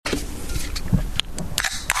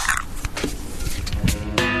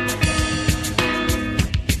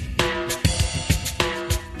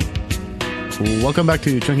Welcome back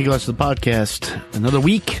to Chunky Glasses, the podcast. Another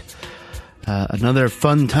week, another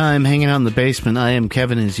fun time hanging out in the basement. I am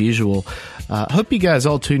Kevin as usual. Hope you guys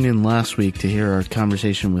all tuned in last week to hear our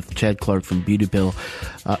conversation with Chad Clark from Beauty Pill.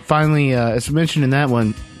 Finally, as mentioned in that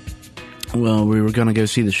one, well, we were going to go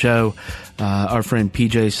see the show. Our friend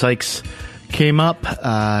PJ Sykes came up,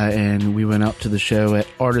 and we went out to the show at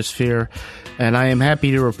Artisphere. And I am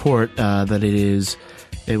happy to report that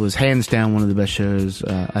it was hands down one of the best shows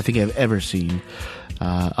I think I've ever seen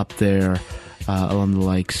up there along the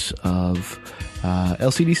likes of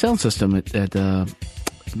LCD Sound System at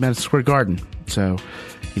Madison Square Garden. So,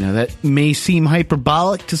 you know, that may seem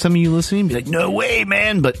hyperbolic to some of you listening. Be like, no way,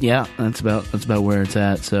 man! But yeah, that's about where it's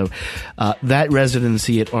at. So, that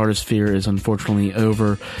residency at Artisphere is unfortunately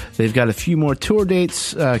over. They've got a few more tour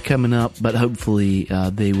dates coming up, but hopefully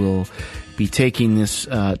they will be taking this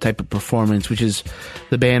type of performance, which is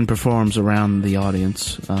the band performs around the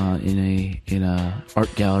audience in a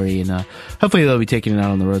art gallery, and hopefully they'll be taking it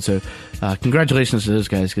out on the road. So congratulations to those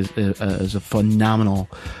guys, because it was a phenomenal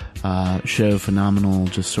show, phenomenal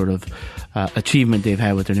just sort of achievement they've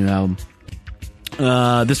had with their new album.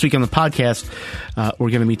 This week on the podcast, we're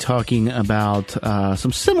going to be talking about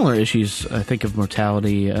some similar issues, I think, of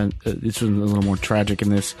mortality. It's a little more tragic in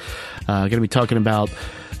this. Going to be talking about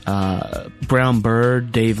Brown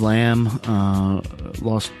Bird, Dave Lamb,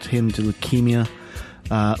 lost him to leukemia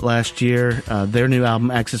last year. Their new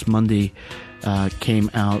album, Access Monday,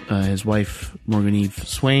 came out. His wife, Morgan Eve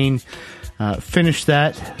Swain, finished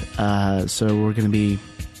that. So we're going to be,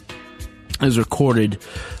 it was recorded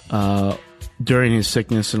during his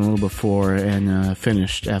sickness and a little before, and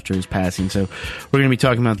finished after his passing. So we're going to be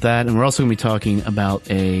talking about that, and we're also going to be talking about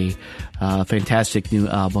a fantastic new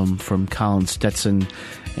album from Colin Stetson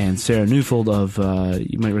and Sarah Newfold of,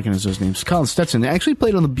 you might recognize those names. Colin Stetson actually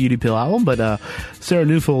played on the Beauty Pill album, but Sarah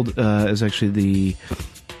Newfold is actually the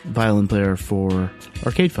violin player for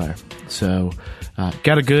Arcade Fire. So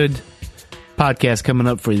got a good podcast coming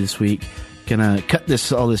up for you this week. Gonna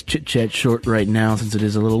cut all this chit-chat short right now since it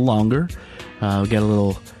is a little longer. We got a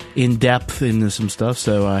little in-depth into some stuff,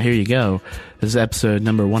 so here you go. This is episode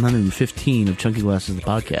number 115 of Chunky Glasses, the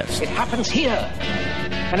podcast. It happens here,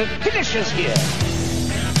 and it finishes here.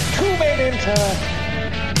 2 men enter,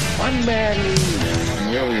 1 man leaves.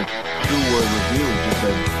 Nearly a 2-word review, just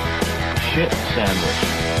a shit sandwich.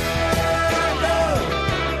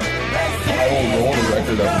 I will roll the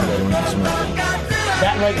record up and go into smoking.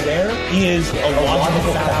 That right there is a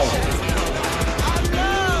logical fallacy.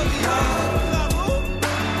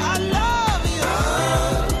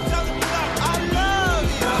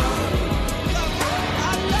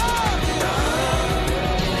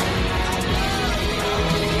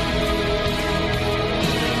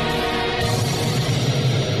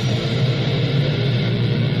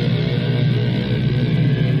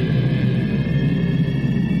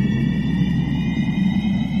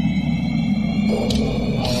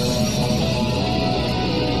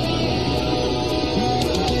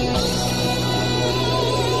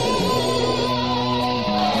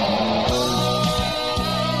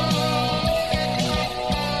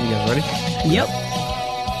 Yep.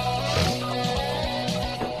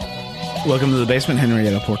 Welcome to the basement,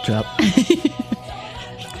 Henrietta Porkchop.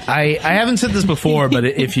 I haven't said this before, but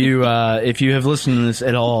if you have listened to this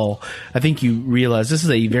at all, I think you realize this is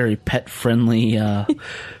a very pet friendly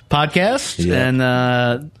podcast. Yeah.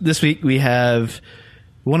 And this week we have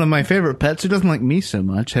one of my favorite pets who doesn't like me so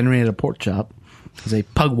much, Henrietta Porkchop. Is a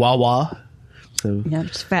pug wawa. So, yeah,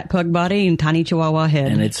 just fat pug body and tiny chihuahua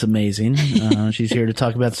head. And it's amazing. She's here to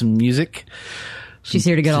talk about some music. She's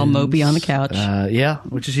here to get all mopey on the couch. Yeah,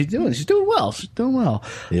 which is she doing? She's doing well. She's doing well.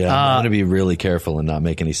 Yeah, I'm going to be really careful and not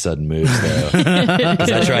make any sudden moves, though.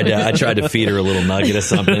 'Cause I tried to feed her a little nugget of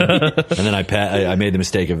something, and then I made the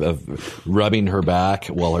mistake of rubbing her back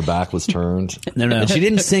while her back was turned. No. And she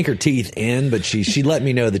didn't sink her teeth in, but she let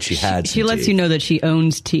me know that she had. She lets you know that she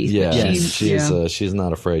owns teeth. Yeah, she's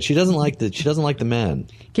not afraid. She doesn't like the men.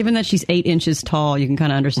 Given that she's 8 inches tall, you can kind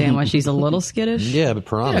of understand why she's a little skittish. Yeah, but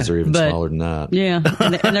piranhas are even smaller than that. Yeah,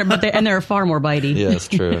 and they're far more bitey. Yeah, that's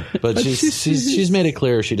true. But she's made it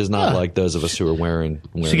clear she does not like those of us who are wearing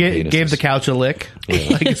she gave the couch a lick. Yeah.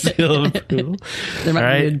 Like a seal of approval. All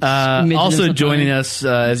right. Also joining us,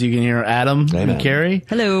 as you can hear, Adam and Carrie.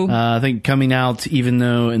 Hello. I think coming out, even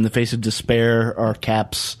though in the face of despair, our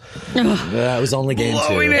caps. Yeah, it was only game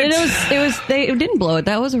 2. They didn't blow it.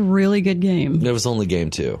 That was a really good game. It was only game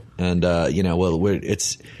 2. And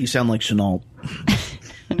it's you sound like Chenault.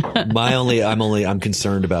 I'm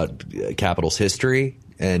concerned about Capital's history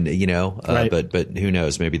And Right. but who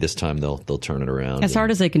knows? Maybe this time they'll turn it around. As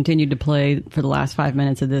hard as they continued to play for the last 5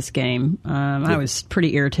 minutes of this game, I was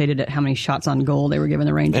pretty irritated at how many shots on goal they were giving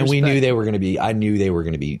the Rangers. And we but- knew they were going to be. I knew they were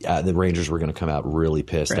going to be. The Rangers were going to come out really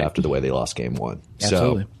pissed after the way they lost Game 1.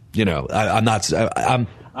 Absolutely. So I'm not. I'm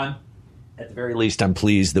at the very least, I'm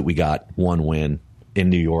pleased that we got one win in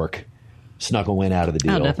New York, snuck a win out of the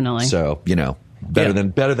deal. Oh, definitely. So better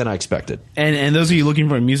than I expected. And those of you looking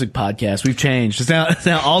for a music podcast, we've changed. It's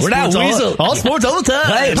now all We're now sports, Weasel. all sports all the time.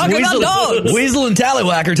 Hey, it's Talking about dogs. Weasel and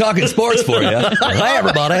Tallywhacker talking sports for you. Hey,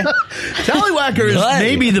 everybody. Tallywhacker is Hey.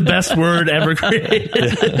 maybe the best word ever created.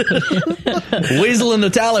 Weasel and the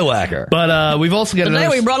Tallywhacker. But we've also got Today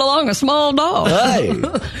another. we brought along a small dog. Hey.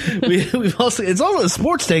 We've also, it's also a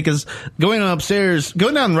sports day because going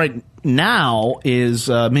down right now is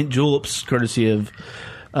mint juleps, courtesy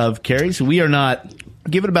of Carrie. So we are not.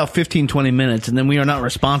 Give it about 15, 20 minutes, and then we are not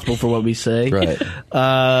responsible for what we say. Right.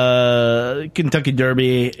 Kentucky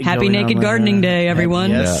Derby. Happy going Naked on Gardening Day, everyone.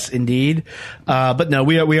 Yes, indeed. But no,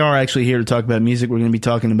 we are actually here to talk about music. We're going to be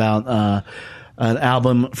talking about an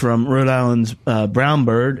album from Rhode Island's Brown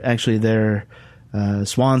Bird, actually their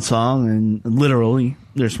swan song, and literally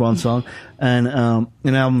their swan song, and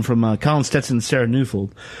an album from Colin Stetson and Sarah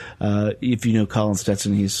Newfold. If you know Colin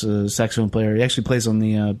Stetson, he's a saxophone player. He actually plays on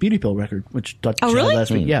the Beauty Pill record, which talked about really?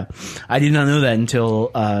 last week. Yeah, I did not know that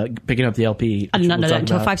until picking up the LP. I did not which know we'll that talk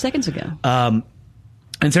until about. 5 seconds ago.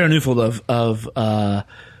 And Sarah Newfold of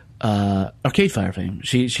Arcade Fire fame.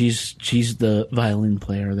 She's the violin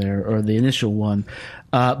player there, or the initial one.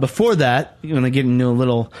 Before that, you're going to get into a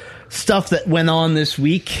little stuff that went on this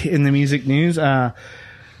week in the music news.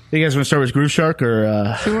 You guys want to start with Groove Shark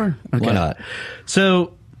or? Sure. Okay. Why not?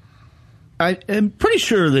 So, I am pretty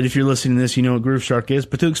sure that if you're listening to this, you know what Groove Shark is.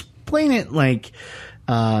 But to explain it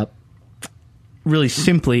really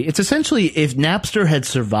simply, it's essentially if Napster had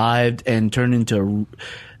survived and turned into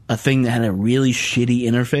a thing that had a really shitty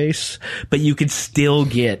interface, but you could still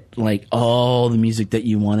get like all the music that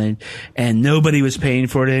you wanted, and nobody was paying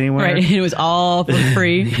for it anywhere. Right. It was all for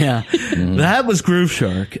free. Yeah, that was Groove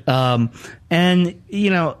Shark. And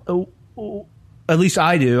at least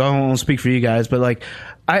I do. I won't speak for you guys, but like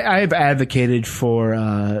I've advocated for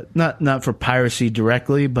not for piracy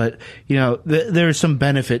directly, but there's some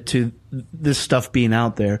benefit to this stuff being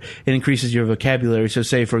out there. It increases your vocabulary. So,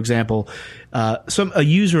 say for example, a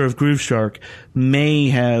user of Groove Shark may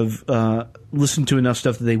have listened to enough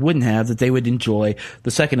stuff that they wouldn't have, that they would enjoy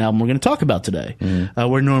the second album we're going to talk about today,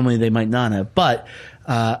 where normally they might not have. But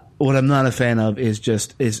what I'm not a fan of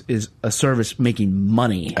is a service making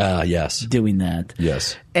money. Yes. Doing that.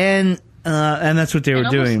 Yes. And that's what they were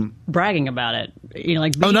And doing. almost bragging about it.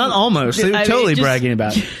 Not almost. They were totally bragging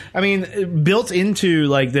about it. I mean, built into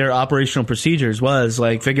like their operational procedures was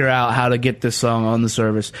like figure out how to get this song on the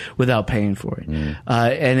service without paying for it.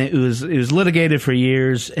 And it was litigated for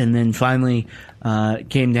years, and then finally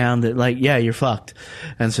came down that like, yeah, you're fucked,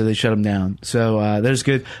 and so they shut them down. So there's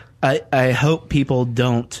good. I hope people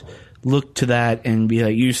don't look to that and be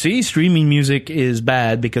like, you see, streaming music is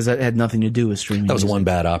bad, because that had nothing to do with streaming. That was music. one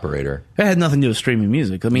bad operator. It had nothing to do with streaming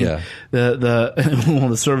music. I mean, Yeah.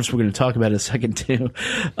 the service we're going to talk about in a second too.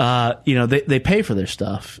 They pay for their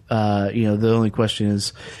stuff. The only question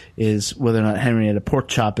is whether or not Henrietta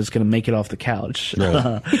Porkchop is going to make it off the couch.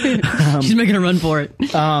 Right. She's making a run for it.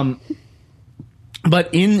 But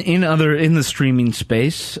in the streaming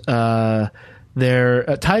space, their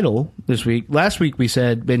title this week. Last week we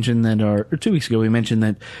mentioned that, or 2 weeks ago we mentioned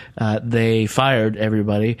that they fired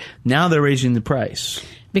everybody. Now they're raising the price.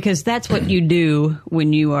 Because that's what you do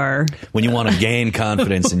when you Want to gain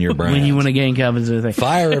confidence in your brand. When you want to gain confidence in the thing.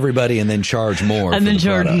 Fire everybody and then charge more. and for then the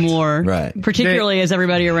charge product. more. Right. Particularly as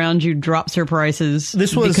everybody around you drops their prices.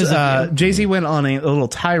 This was because of you. Jay-Z went on a little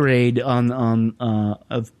tirade on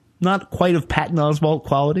of not quite of Patton Oswalt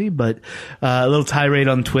quality, but a little tirade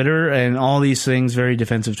on Twitter and all these things, very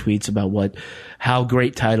defensive tweets about how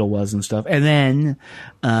great Tidal was and stuff. And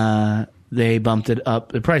then they bumped it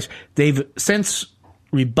up the price. They've since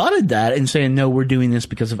rebutted that and saying, no, we're doing this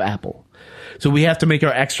because of Apple. So we have to make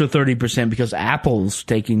our extra 30% because Apple's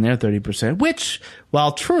taking their 30%, which,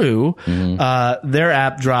 while true, their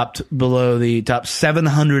app dropped below the top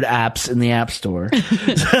 700 apps in the App Store.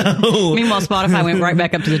 Meanwhile, Spotify went right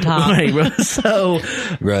back up to the top. Right. So,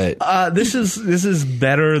 Right. this is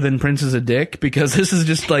better than Prince is a Dick, because this is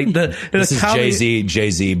just like This is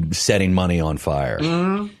Jay-Z setting money on fire.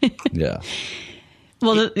 Yeah.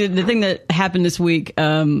 Well, the thing that happened this week,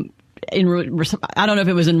 I don't know if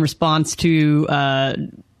it was in response to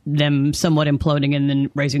them somewhat imploding and then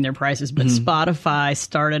raising their prices. But Spotify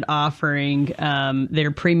started offering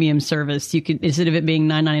their premium service. You could, instead of it being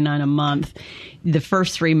 $9.99 a month, the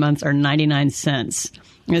first 3 months are 99 cents.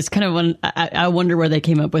 It's kind of one. I wonder where they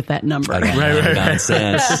came up with that number. Right.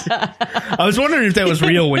 Nonsense. I was wondering if that was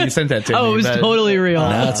real when you sent that to me. Oh, it was totally real.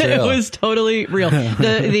 No, it's real. It was totally real.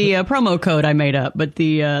 The promo code I made up, but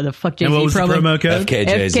the fuck Jay-Z And what was the promo code?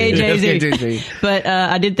 FKJZ. FKJZ. But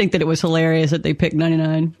I did think that it was hilarious that they picked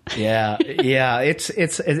 99. Yeah. It's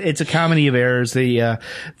a comedy of errors.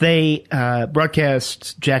 They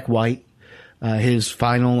broadcast Jack White, his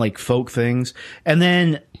final like folk things, and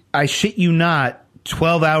then I shit you not,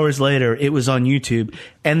 12 hours later, it was on YouTube,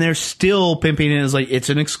 and they're still pimping it as like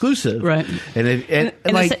it's an exclusive, Right? And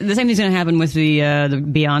like the same thing's going to happen with the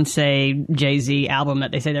Beyonce Jay-Z album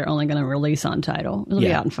that they say they're only going to release on Tidal. It'll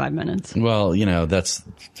be out in 5 minutes. Well, that's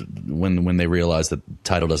when they realize that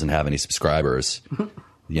Tidal doesn't have any subscribers.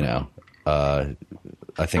 I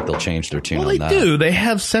think they'll change their tune well, on they that. do. They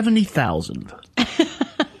have 70,000.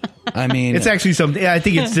 I mean, It's actually something. I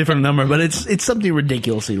think it's a different number, but it's something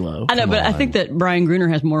ridiculously low. I know, but I think that Brian Gruner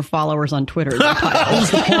has more followers on Twitter than Tidal.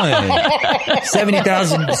 what's the point?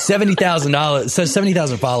 $70,000. So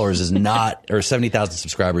 70,000 followers is not, or 70,000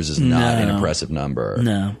 subscribers is not an impressive number.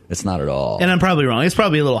 No. It's not at all. And I'm probably wrong. It's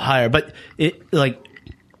probably a little higher, but it like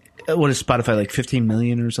what is Spotify, like 15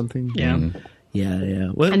 million or something? Yeah.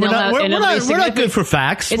 Yeah. We're And not we're not good for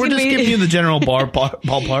facts. It's We're gonna just be- giving you the general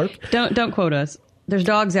ballpark. Don't quote us. There's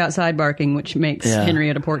dogs outside barking, which makes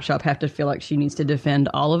Henrietta Porkchop have to feel like she needs to defend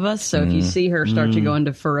all of us. So if you see her start to go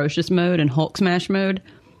into ferocious mode and Hulk smash mode,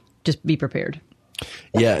 just be prepared.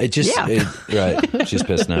 Yeah, it just Yeah. right. She's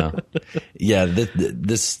pissed now. Yeah,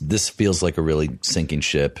 this feels like a really sinking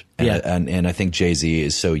ship, and I think Jay-Z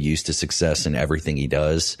is so used to success in everything he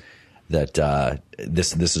does that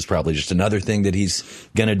this is probably just another thing that he's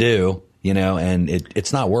gonna do, and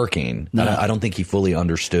it's not working. No. I don't think he fully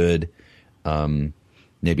understood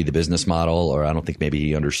maybe the business model, or I don't think maybe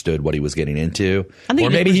he understood what he was getting into,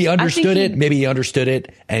 or maybe he understood it. Maybe he understood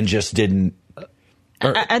it and just didn't.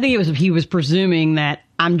 I think he was presuming that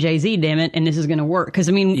I'm Jay-Z, damn it, and this is going to work. Because,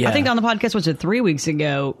 I think on the podcast, was it 3 weeks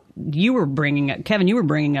ago, Kevin, you were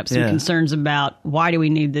bringing up some concerns about why do we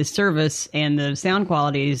need this service, and the sound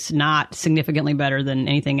quality is not significantly better than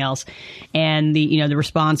anything else. And the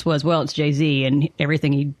response was, well, it's Jay-Z, and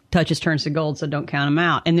everything he touches turns to gold, so don't count him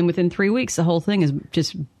out. And then within 3 weeks, the whole thing is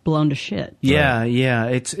just blown to shit. Yeah.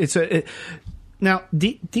 Now,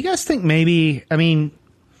 do you guys think maybe,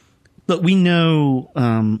 look, we know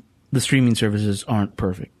the streaming services aren't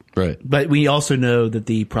perfect. Right. But we also know that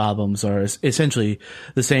the problems are essentially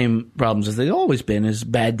the same problems as they've always been, is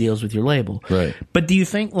bad deals with your label. Right. But do you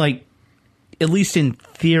think, like, at least in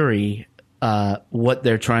theory, what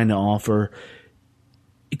they're trying to offer,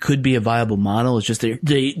 it could be a viable model? It's just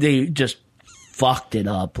they just fucked it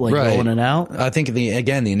up, like rolling it out? I think, the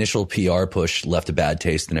initial PR push left a bad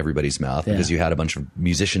taste in everybody's mouth because you had a bunch of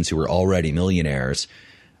musicians who were already millionaires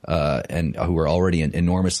and who were already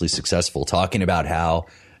enormously successful talking about how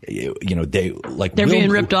they're being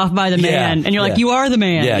ripped off by the man, and you're like, you are the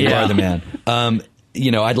man. Yeah, you are the man.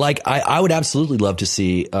 I would absolutely love to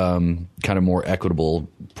see kind of more equitable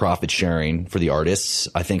profit sharing for the artists.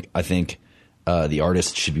 I think the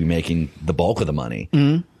artists should be making the bulk of the money.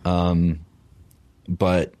 Mm-hmm.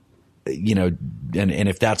 But and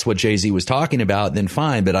if that's what Jay-Z was talking about, then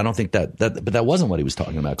fine. But I don't think but that wasn't what he was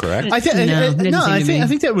talking about, correct? I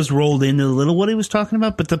think that was rolled into a little what he was talking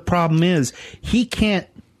about. But the problem is he can't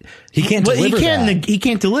deliver that. He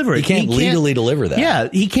can't deliver it. He can't legally deliver that. Yeah,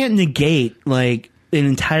 he can't negate like an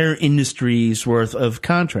entire industry's worth of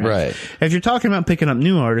contracts. Right. If you're talking about picking up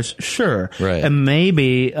new artists, sure. Right. And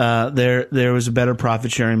maybe there was a better profit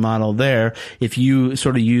sharing model there if you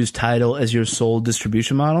sort of use Tidal as your sole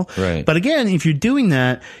distribution model. Right. But again, if you're doing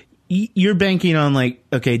that, you're banking on like,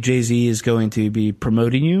 okay, Jay-Z is going to be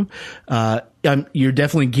promoting you. You're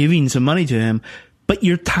definitely giving some money to him, but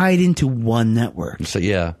you're tied into one network. So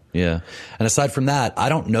yeah. And aside from that, I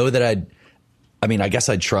don't know that I guess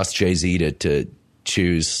I'd trust Jay-Z to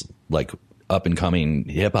choose like up and coming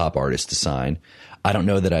hip hop artists to sign. I don't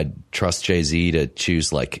know that I'd trust Jay-Z to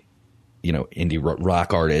choose like, indie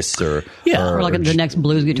rock artists or like the next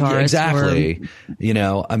blues guitarist. Yeah, exactly.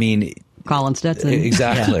 Colin Stetson.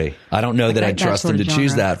 Exactly. Yeah. I don't know that I'd trust him to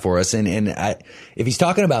choose that for us. And if he's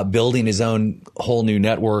talking about building his own whole new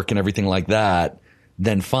network and everything like that,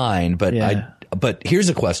 then fine. But But here's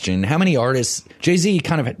a question: how many artists Jay-Z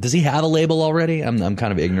does he have a label already? I'm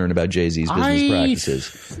kind of ignorant about Jay-Z's business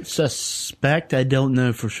practices. Suspect, I don't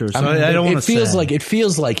know for sure. So I don't want to say. It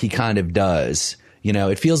feels like he kind of does. You know,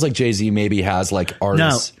 it feels like Jay-Z maybe has like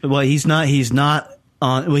artists. No, well, he's not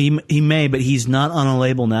on. Well, he may, but he's not on a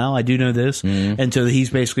label now. I do know this, and so he's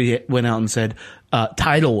basically went out and said,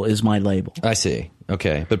 "Tidal is my label." I see.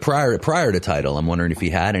 Okay, but prior to Tidal, I'm wondering if he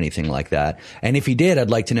had anything like that, and if he did, I'd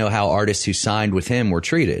like to know how artists who signed with him were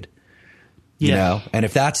treated. You know, and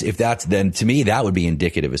if that's then to me that would be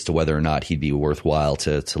indicative as to whether or not he'd be worthwhile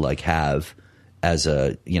to like have as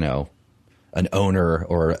a, you know, an owner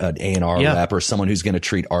or an A&R rep or someone who's going to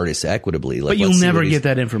treat artists equitably. Like, but you'll never get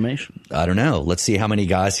that information. I don't know. Let's see how many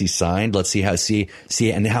guys he signed. Let's see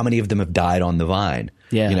and how many of them have died on the vine.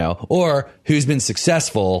 Yeah. You know, or who's been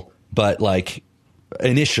successful, but like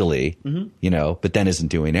initially, you know, but then isn't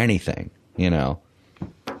doing anything, you know.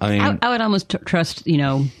 I mean, I would almost trust, you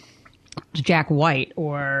know, Jack White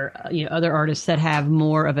or you know, other artists that have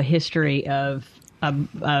more of a history of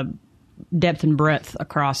depth and breadth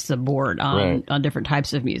across the board on different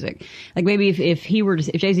types of music. Like maybe if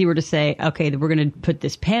Jay-Z were to say, okay, we're going to put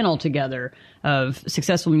this panel together of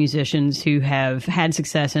successful musicians who have had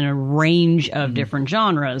success in a range of different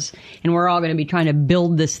genres, and we're all going to be trying to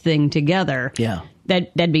build this thing together. Yeah.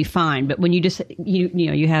 That'd be fine. But when you just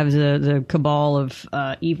you have the cabal of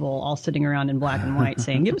evil all sitting around in black and white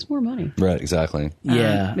saying, "Give us more money." right, exactly.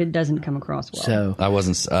 Yeah, it doesn't come across well. So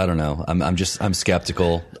I don't know. I'm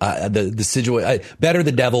skeptical. The situation, better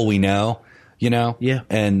the devil we know, you know? Yeah.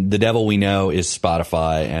 And the devil we know is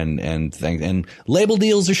Spotify and label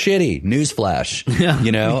deals are shitty. Newsflash. Yeah.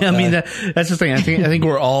 You know? I mean, that's the thing. I think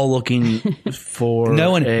we're all looking for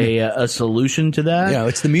a solution to that. You know,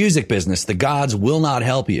 it's the music business. The gods will not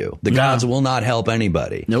help you. The gods will not help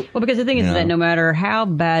anybody. Nope. Well, because the thing is that no matter how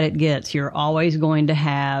bad it gets, you're always going to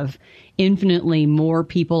have infinitely more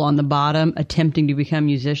people on the bottom attempting to become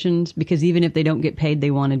musicians, because even if they don't get paid,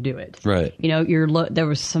 they want to do it. Right. You know, there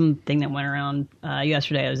was something that went around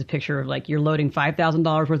yesterday. It was a picture of like you're loading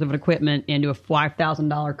 $5,000 worth of equipment into a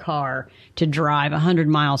 $5,000 car to drive 100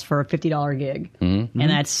 miles for a $50 gig. And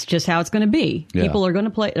that's just how it's going to be. Yeah. People are going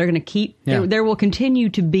to play. They're going to keep. There will continue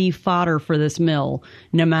to be fodder for this mill,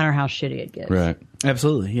 no matter how shitty it gets. Right.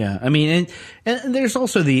 Absolutely, yeah. I mean, and there's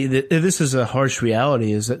also this is a harsh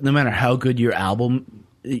reality, is that no matter how good you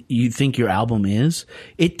think your album is,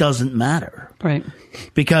 it doesn't matter. Right.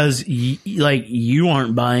 Because you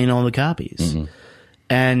aren't buying all the copies.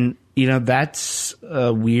 And you know, that's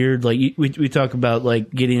weird. Like we talk about like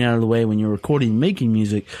getting out of the way when you're recording and making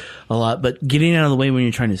music a lot, but getting out of the way when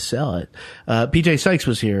you're trying to sell it. PJ Sykes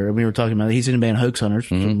was here and we were talking about it. He's in the band Hoax Hunters,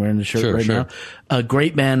 which I'm wearing the shirt now. A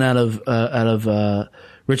great band out of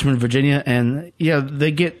Richmond, Virginia, and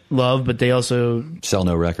they get love, but they also sell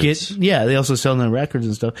no records. They also sell no records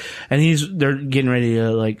and stuff. And they're getting ready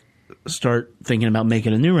to like start thinking about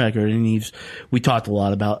making a new record. And we talked a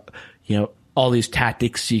lot about, you know, all these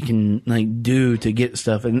tactics you can like do to get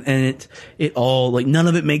stuff, and it all like none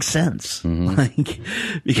of it makes sense, like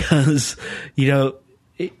because you know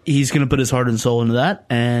he's going to put his heart and soul into that,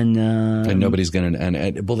 and nobody's going to.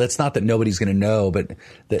 And well, that's not that nobody's going to know, but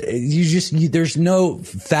there's no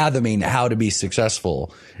fathoming how to be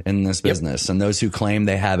successful in this business, and those who claim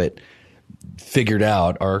they have it figured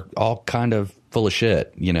out are all kind of full of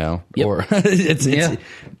shit, you know. Or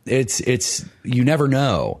it's you never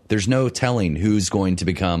know. There's no telling who's going to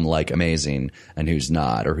become like amazing and who's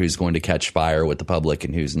not, or who's going to catch fire with the public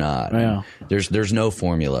and who's not. Yeah. There's no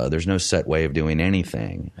formula. There's no set way of doing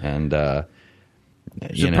anything. And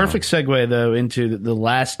it's a perfect segue though into the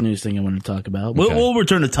last news thing I want to talk about. Okay. We'll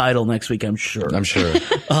return to Tidal next week, I'm sure.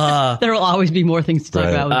 There will always be more things to talk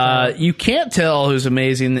about. You can't tell who's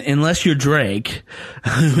amazing unless you're Drake,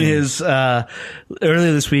 who is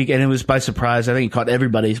earlier this week, and it was by surprise. I think it caught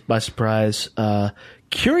everybody by surprise.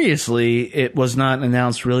 Curiously, it was not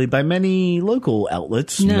announced really by many local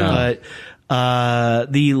outlets, but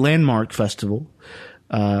the Landmark Festival,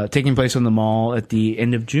 taking place on the Mall at the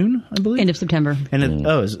end of June, I believe. End of September.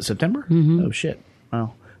 Is it September? Oh, shit.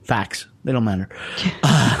 Well, facts. They don't matter.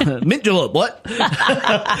 Mint julep, what?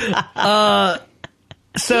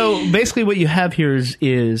 So basically what you have here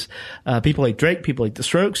is people like Drake, people like The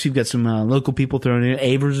Strokes. You've got some local people thrown in.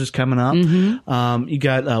 Avers is coming up. You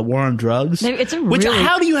got War on Drugs.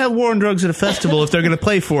 How do you have War on Drugs at a festival if they're going to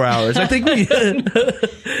play 4 hours? I think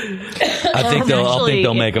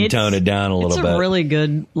they'll make them tone it down a little bit. It's a really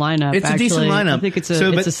good lineup. It's a decent lineup. I think it's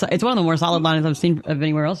one of the more solid lineups I've seen of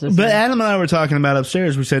anywhere else. But Adam and I were talking about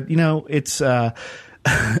upstairs. We said, you know, it's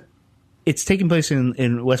taking place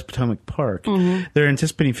in West Potomac Park. They're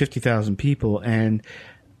anticipating 50,000 people, and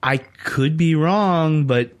I could be wrong,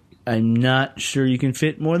 but I'm not sure you can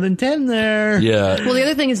fit more than 10 there. Yeah. Well, the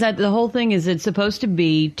other thing is that the whole thing is it's supposed to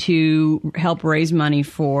be to help raise money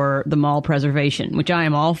for the mall preservation, which I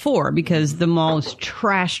am all for because the mall is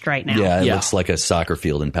trashed right now. Yeah, it looks like a soccer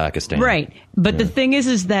field in Pakistan. Right. But the thing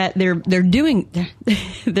is that they're doing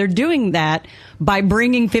that by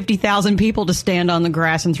bringing 50,000 people to stand on the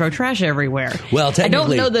grass and throw trash everywhere. Well,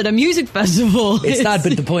 technically, I don't know that a music festival it's not,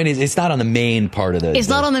 but the point is, it's not on the main part of the. It's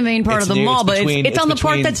not on the main part of the mall, but it's on the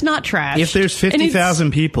part that's not trash. If there's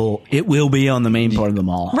 50,000 people, it will be on the main part of the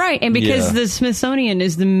mall. Right, and because the Smithsonian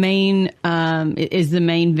is the main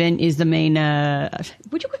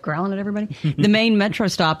would you quit growling at everybody? The main metro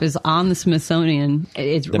stop is on the Smithsonian.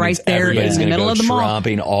 It's that right there in the middle of the mall.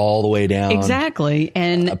 Tromping all the way down. Exactly.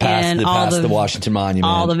 And past the Washington Monument.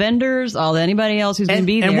 All the vendors, anybody else who's going to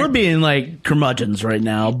be there. And we're being like curmudgeons right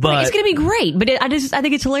now, but it's going to be great. But I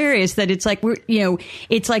think it's hilarious that it's like we're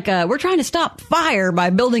trying to stop fire by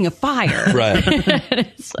building a fire. Right.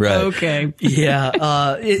 Right. Okay.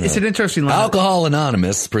 Yeah. It's an interesting line. Alcohol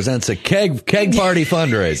Anonymous presents a keg party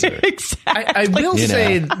fundraiser. Exactly. I will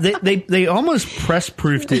say they almost press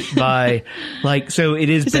proofed it by so it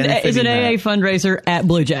is benefiting. It's an AA fundraiser at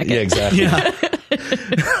Blue Jacket. Yeah, exactly. Yeah.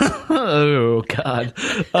 Oh God.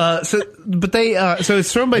 So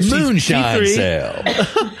it's thrown by Moonshine C3. Sale.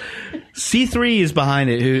 C3 is behind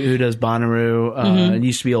it. Who does Bonnaroo? It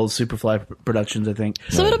used to be old Superfly Productions, I think.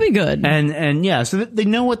 So it'll be good. And yeah, so they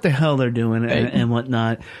know what the hell they're doing and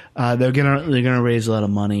whatnot. They're gonna raise a lot of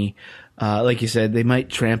money. Like you said, they might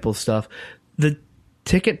trample stuff. The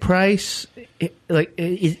ticket price,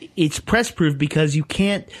 it's press proof because you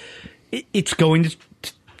can't. It's going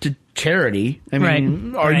to charity. I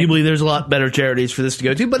mean, arguably there's a lot better charities for this to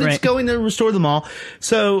go to, but it's going to restore the mall.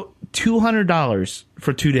 So $200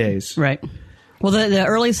 for 2 days. Right. Well, the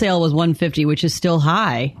early sale was $150, which is still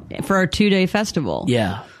high for a 2-day festival.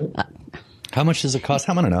 Yeah. How much does it cost?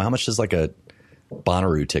 I don't know. How much does like a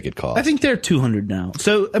Bonnaroo ticket cost? I think they're $200 now.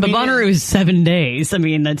 So, but Bonnaroo is 7 days. I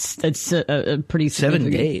mean, that's a pretty 7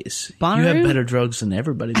 days. Bonnaroo? You have better drugs than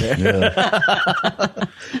everybody there. Yeah.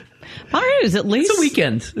 Bonnaroo is at least... It's a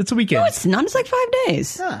weekend. No, it's not. It's like 5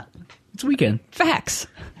 days. Yeah. It's a weekend. Facts.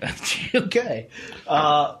 Okay.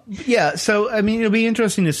 Yeah, so, I mean, it'll be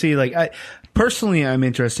interesting to see, personally, I'm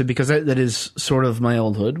interested because that is sort of my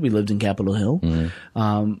old hood. We lived in Capitol Hill.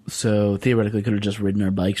 So theoretically could have just ridden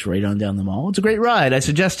our bikes right on down the mall. It's a great ride. I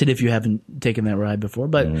suggest it if you haven't taken that ride before.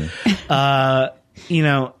 But,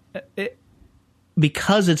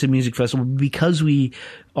 because it's a music festival, because we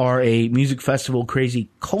are a music festival crazy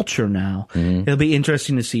culture now, it'll be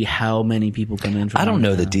interesting to see how many people come in. I don't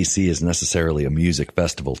know that DC is necessarily a music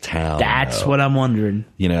festival town. That's what I'm wondering.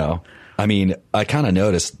 I mean, I kind of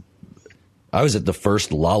noticed. I was at the first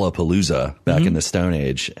Lollapalooza back in the Stone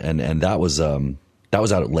Age, and that was out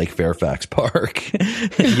at Lake Fairfax Park.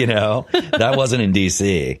 That wasn't in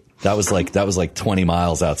DC. That was like 20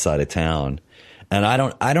 miles outside of town. And I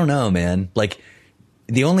don't know, man.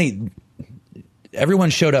 Everyone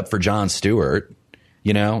showed up for Jon Stewart.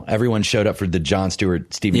 Everyone showed up for the Jon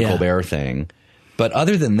Stewart Stephen Colbert thing. But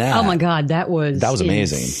other than that, oh my God, that was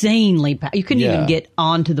amazing, insanely packed. You couldn't even get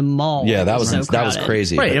onto the mall. Yeah, that was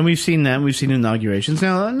crazy. Right, and we've seen that. We've seen inaugurations.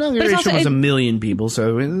 Now, inauguration was 1 million people,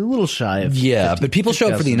 so a little shy of. Yeah, but people show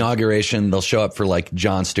up for the inauguration. They'll show up for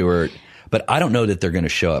Jon Stewart. But I don't know that they're going to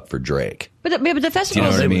show up for Drake. But the festivals, you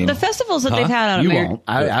know what I mean? The festivals that they've had out of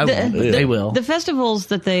I won't. They will. The festivals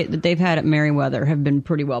that they've had at Merriweather have been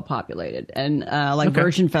pretty well populated, and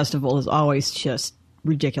Virgin Festival is always just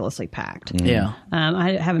ridiculously packed. Yeah.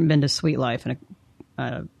 I haven't been to Sweet Life in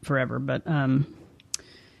forever, but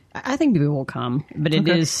I think people will come. But it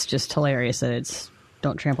is just hilarious that it's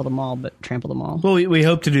don't trample the mall, but trample the mall. Well, we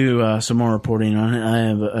hope to do some more reporting on it. I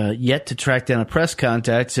have yet to track down a press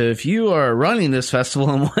contact, so if you are running this festival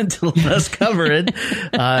and want to let us cover it,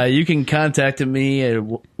 you can contact me at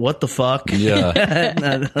what the fuck.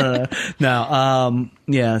 Yeah.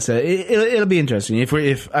 Yeah, so it'll be interesting.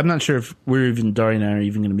 If I'm not sure if Dari and I are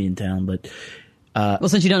even going to be in town, but well,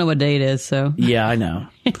 since you don't know what day it is, so yeah, I know.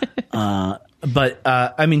 But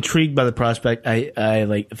I'm intrigued by the prospect.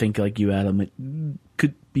 I think like you, Adam, it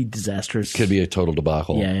could be disastrous. Could be a total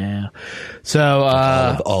debacle. Yeah. So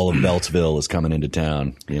all of Beltsville is coming into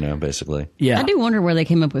town. Basically. Yeah. I do wonder where they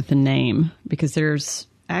came up with the name, because there's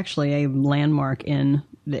actually a landmark in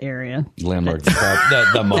the area. Landmark,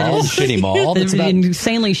 the mall, shitty mall. It's an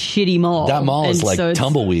insanely shitty mall. That mall is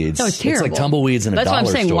tumbleweeds. No, it's terrible. It's like tumbleweeds in a dollar store. That's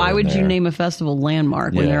what I'm saying. Why would you name a festival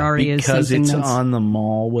landmark when there already is something because it's that's on the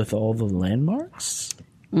mall with all the landmarks?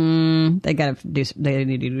 They got to do. They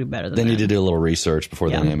need to do better than They that. need to do a little research before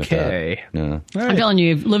they name it that. Okay. Yeah. I'm telling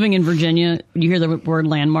you, living in Virginia, you hear the word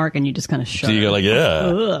landmark and you just kind of shut So you go like,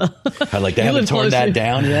 yeah. They haven't live torn closer. that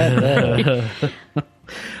down yet.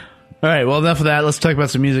 All right, well, enough of that. Let's talk about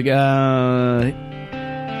some music.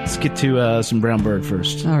 Let's get to some Brown Bird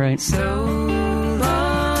first. All right. So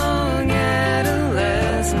long,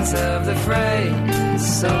 adolescence of the fright.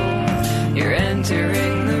 So you're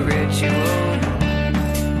entering the ritual.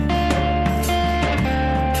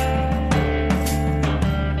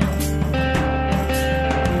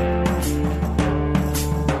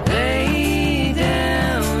 Lay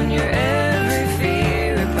down your every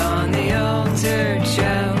fear upon the altar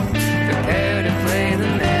child. Prepare to play the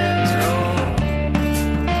man's role.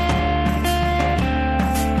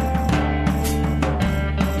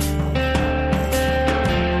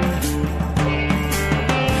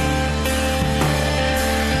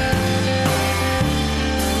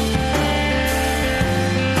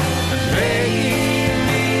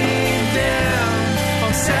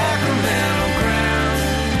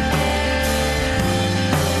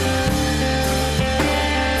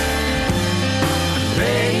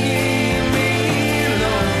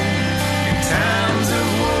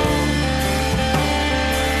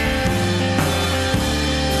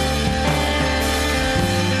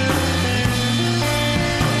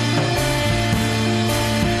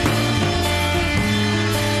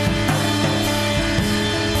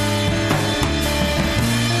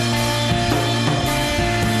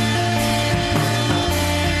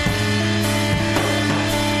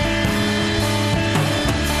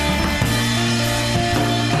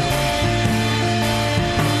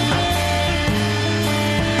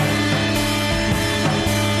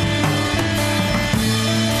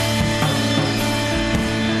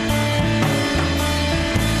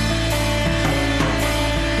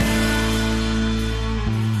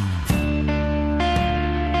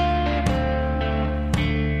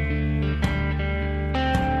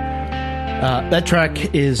 That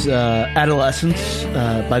track is Adolescence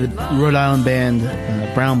by the Rhode Island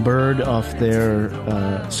band Brown Bird off their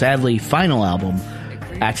sadly final album,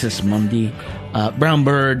 Axis Mundi. Brown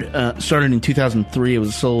Bird started in 2003. It was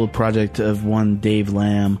a solo project of one Dave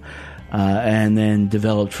Lamb, and then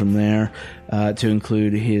developed from there to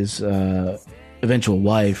include his eventual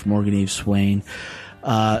wife, Morgan Eve Swain.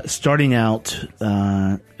 Starting out,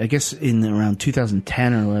 I guess in around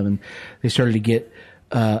 2010 or 11, they started to get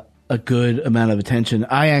a good amount of attention.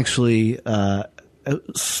 I actually,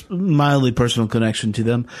 mildly personal connection to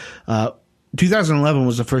them. 2011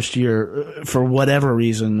 was the first year, for whatever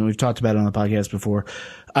reason, we've talked about it on the podcast before,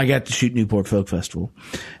 I got to shoot Newport Folk Festival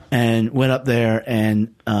and went up there,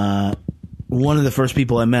 and one of the first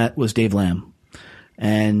people I met was Dave Lamb.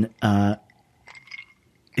 And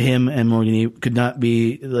him and Morgan Eve could not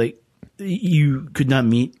be, like, you could not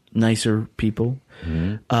meet nicer people.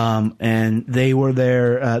 Mm-hmm. And they were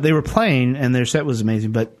there, they were playing, and their set was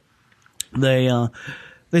amazing, but they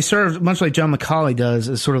served, much like John McCauley does,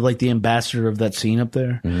 as sort of like the ambassador of that scene up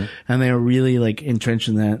there. Mm-hmm. And they were really like entrenched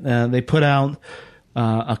in that. They put out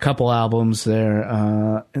a couple albums there,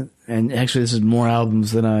 and actually this is more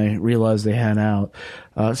albums than I realized they had out.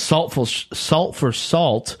 Salt for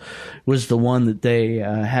Salt was the one that they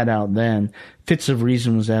had out then. Fits of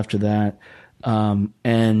Reason was after that.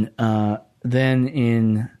 Then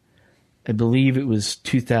in, I believe it was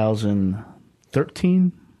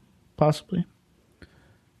 2013, possibly.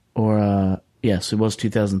 Or, yes, it was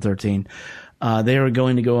 2013. They were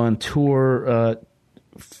going to go on tour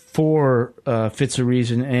for Fits of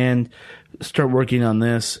Reason and start working on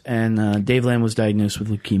this. And Dave Lamb was diagnosed with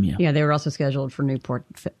leukemia. Yeah, they were also scheduled for Newport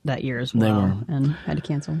that year as well. They were. And had to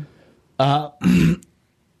cancel.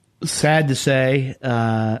 Sad to say,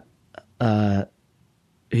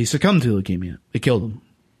 he succumbed to leukemia. It killed him.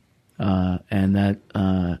 And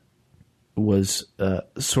that was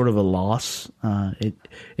sort of a loss. It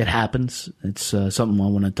happens. It's something I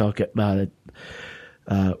want to talk about. It.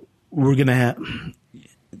 We're going to have,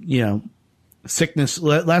 sickness.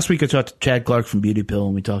 Last week I talked to Chad Clark from Beauty Pill,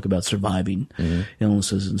 and we talk about surviving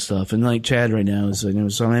illnesses and stuff. And like Chad right now is, it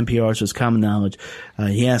was on NPR, so it's common knowledge.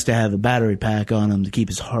 He has to have a battery pack on him to keep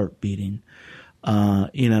his heart beating.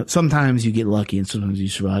 Sometimes you get lucky and sometimes you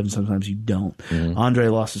survive and sometimes you don't. Mm-hmm. Andre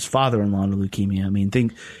lost his father-in-law to leukemia. I mean,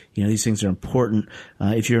 these things are important.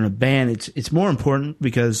 If you're in a band, it's more important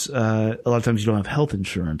because a lot of times you don't have health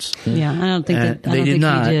insurance. Yeah, I don't think that they did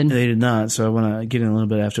not. They did not. So I want to get in a little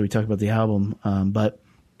bit after we talk about the album.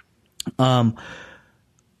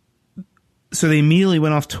 So they immediately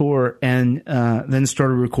went off tour and then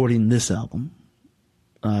started recording this album,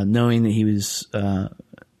 knowing that he was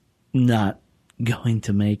not going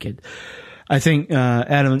to make it. I think,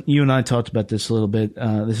 Adam, you and I talked about this a little bit.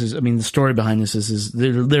 The story behind this is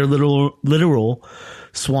their literal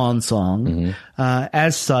swan song. Mm-hmm.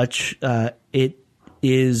 As such, it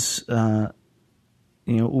is,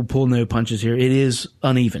 we'll pull no punches here. It is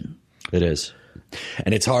uneven. It is.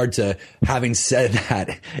 And it's hard to, having said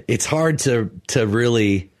that, it's hard to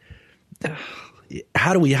really,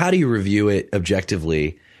 how do you review it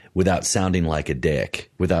objectively without sounding like a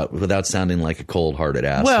dick, without sounding like a cold-hearted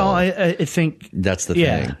asshole? Well, I think that's the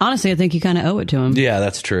thing. Honestly, I think you kind of owe it to him. Yeah,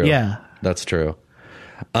 that's true. Yeah. That's true.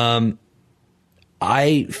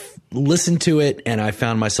 I listened to it and I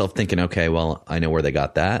found myself thinking, okay, well, I know where they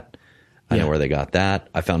got that. I know where they got that.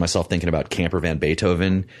 I found myself thinking about Camper Van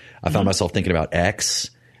Beethoven. I found myself thinking about X.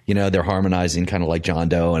 They're harmonizing kind of like John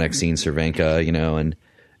Doe and Exene Cervenka, and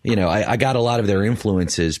I got a lot of their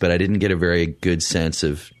influences, but I didn't get a very good sense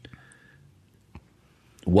of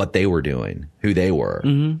what they were doing, who they were,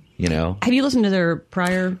 Have you listened to their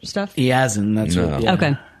prior stuff? He hasn't. That's what, yeah.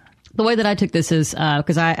 Okay. The way that I took this is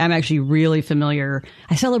because I'm actually really familiar.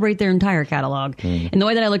 I celebrate their entire catalog, and the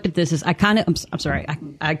way that I looked at this is I'm sorry,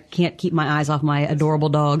 I can't keep my eyes off my adorable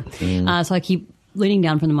dog, so I keep leaning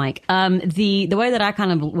down from the mic. The way that I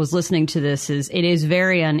kind of was listening to this is it is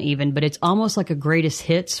very uneven, but it's almost like a greatest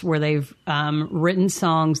hits where they've written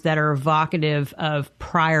songs that are evocative of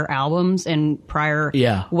prior albums and prior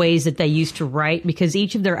ways that they used to write, because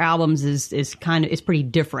each of their albums is pretty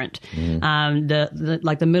different.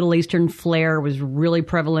 The Middle Eastern flair was really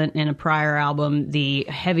prevalent in a prior album. The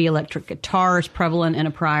heavy electric guitar is prevalent in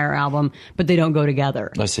a prior album, but they don't go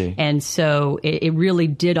together. I see. And so it really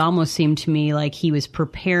did almost seem to me like he was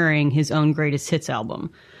preparing his own greatest hits album.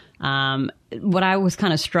 What I was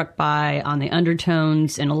kind of struck by on the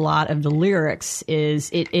undertones and a lot of the lyrics is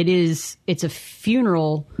it's a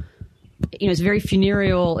funeral. It's very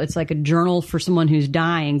funereal. It's like a journal for someone who's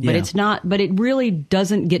dying, but it's not. But it really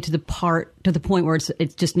doesn't get to the point where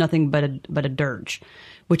it's just nothing but a dirge,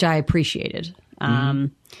 which I appreciated.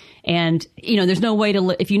 And, there's no way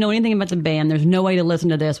to, if you know anything about the band, there's no way to listen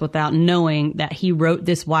to this without knowing that he wrote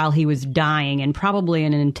this while he was dying and probably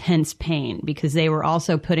in an intense pain, because they were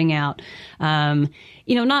also putting out,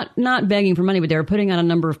 not begging for money, but they were putting out a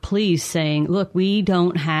number of pleas saying, look, we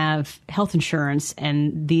don't have health insurance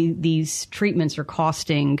and these treatments are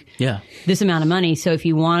costing this amount of money. So if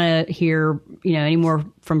you want to hear, any more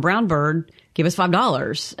from Brown Bird, give us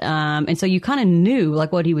 $5. And so you kind of knew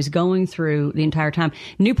like what he was going through the entire time.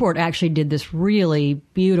 Newport actually did this really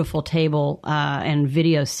beautiful table and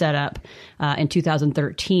video setup in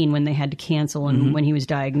 2013 when they had to cancel and when he was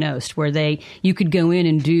diagnosed, where you could go in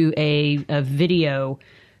and do a video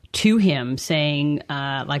to him saying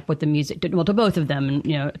like what the music did, well, to both of them,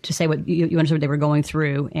 and to say what you understood what they were going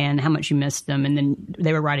through and how much you missed them. And then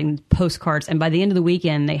they were writing postcards, and by the end of the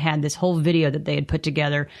weekend they had this whole video that they had put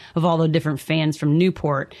together of all the different fans from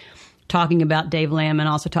Newport talking about Dave Lamb and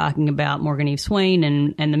also talking about Morgan Eve Swain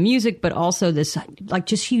and the music, but also this like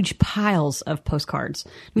just huge piles of postcards.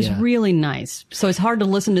 It was really nice. So it's hard to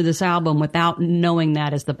listen to this album without knowing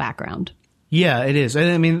that as the background. Yeah, it is.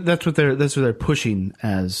 And I mean, that's what they're pushing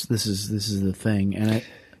as this is the thing. And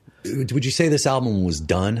would you say this album was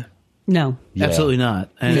done? No, absolutely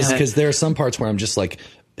not. Because there are some parts where I'm just like,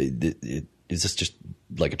 is this just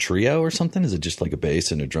like a trio or something? Is it just like a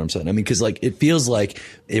bass and a drum set? I mean, because like it feels like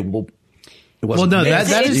it will. Well, no,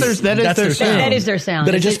 that is their sound. That is their sound.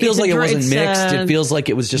 But it just feels like it wasn't mixed. It feels like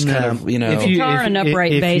it was just kind of, guitar and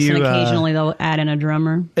upright bass, and occasionally they'll add in a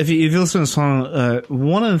drummer. If you listen to the song,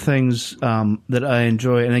 one of the things that I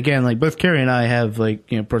enjoy, and again, like both Carrie and I have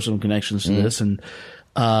like personal connections to this, and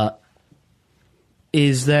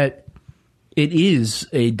is that it is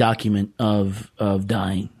a document of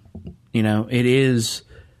dying. It is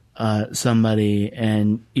somebody,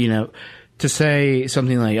 and to say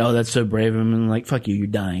something like, "Oh, that's so brave," I mean, like, "Fuck you, you're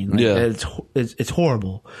dying." Like, it's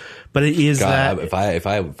horrible, but it is that. If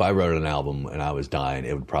I wrote an album and I was dying,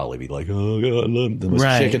 it would probably be like, "Oh God, I love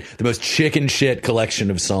the most chicken shit collection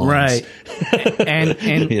of songs." Right,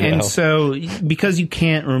 and so because you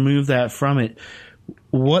can't remove that from it,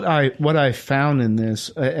 what I found in this,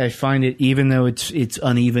 I find it, even though it's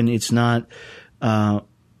uneven, it's not when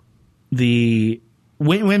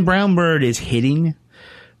Brown Bird is hitting.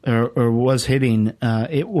 Or was hitting,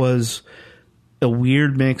 it was a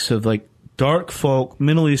weird mix of like dark folk,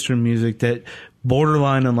 Middle Eastern music that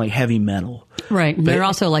borderline on like heavy metal. Right. But they're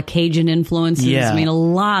also like Cajun influences. Yeah. I mean, a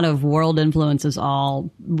lot of world influences all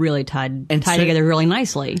really tied together really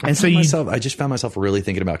nicely. And I just found myself really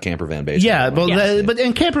thinking about Camper Van Beethoven. Yeah,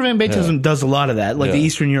 but Camper Van Beethoven does a lot of that, like the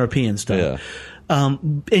Eastern European stuff. Yeah.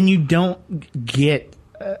 And you don't get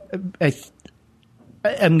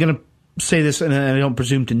I'm gonna say this, and I don't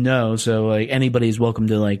presume to know, so like anybody's welcome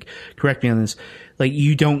to like correct me on this. Like,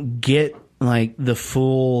 you don't get like the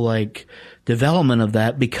full like development of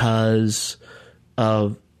that because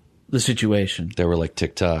of the situation. They were like,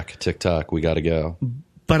 tick-tock, we got to go.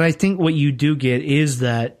 But I think what you do get is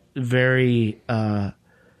that very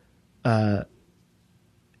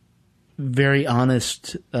very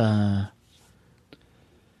honest.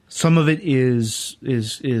 Some of it is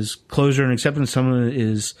closure and acceptance. Some of it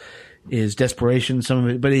is desperation. Some of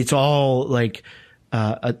it, but it's all like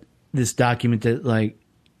this document that like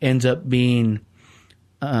ends up being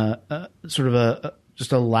sort of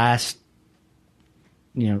just a last,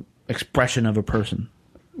 expression of a person.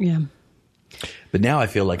 Yeah. But now I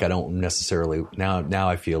feel like I don't necessarily now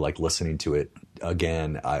I feel like listening to it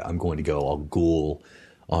again, I'm going to go all ghoul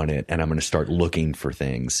on it, and I'm going to start looking for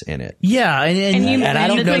things in it. Yeah, and I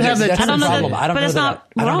don't know that's the problem. I don't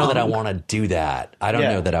know that I want to do that. I don't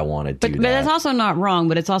know that I want to do that. But that's also not wrong,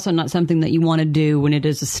 but it's also not something that you want to do when it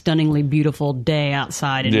is a stunningly beautiful day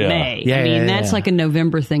outside in May. Yeah, I mean, that's like a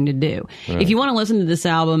November thing to do. Right. If you want to listen to this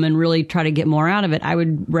album and really try to get more out of it, I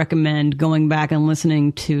would recommend going back and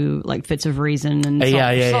listening to like Fits of Reason and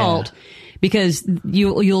Salt. Because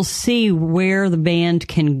you'll see where the band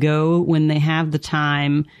can go when they have the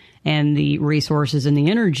time and the resources and the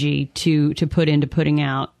energy to put into putting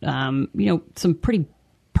out some pretty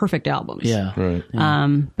perfect albums. Yeah, right. Yeah.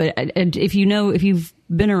 But if you've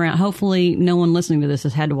been around, hopefully no one listening to this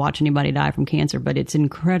has had to watch anybody die from cancer, but it's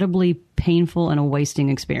incredibly painful and a wasting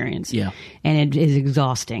experience. Yeah. And it is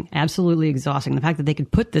exhausting, absolutely exhausting. The fact that they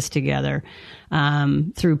could put this together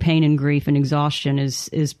through pain and grief and exhaustion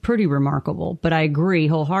is pretty remarkable. But I agree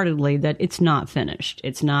wholeheartedly that it's not finished.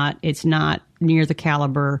 It's not near the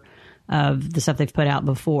caliber of the stuff they've put out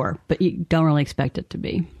before, but you don't really expect it to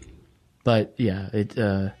be. But yeah,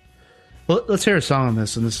 well, let's hear a song on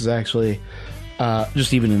this, and this is actually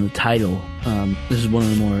just even in the title. This is one of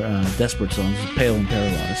the more desperate songs. It's "Pale and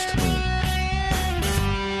Paralyzed."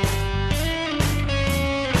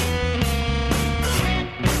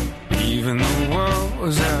 Even the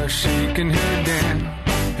walls are shaking her down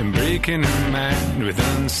and breaking her mind with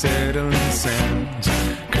unsettling sounds.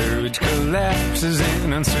 Courage collapses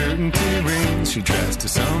and uncertainty reigns. She tries to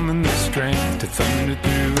summon the strength to thunder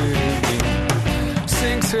through it again.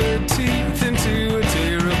 Sinks her teeth into a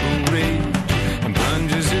terrible rage and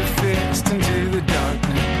plunges her fist into the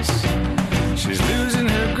darkness. She's losing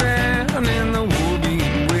her ground in the war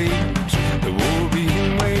being waged. The war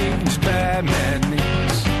being waged by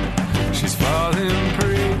madness. She's falling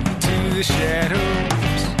prey to the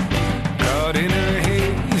shadows, caught in her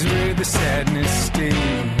haze where the sadness stays.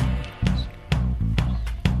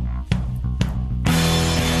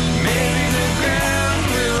 Maybe the ground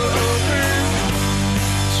will open,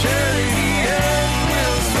 surely the earth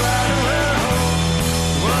will swallow her whole.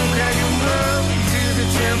 One crack and blow to the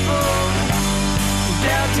temple,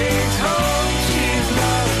 doubt takes hold, she's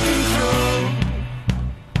lost control.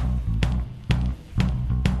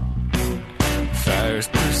 Fires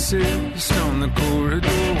persist on the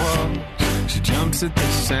corridor walls. She jumps at the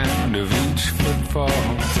sound of each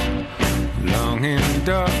footfall. Long and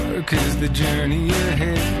dark is the journey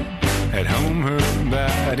ahead. At home her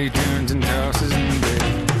body turns and tosses in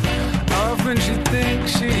bed. Often she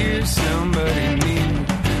thinks she hears somebody near,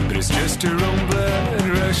 but it's just her own blood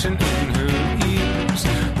rushing in her ears.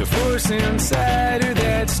 The force inside her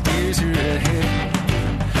that steers her ahead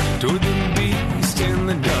toward the beast in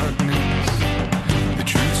the darkness. The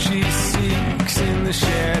truth she seeks in the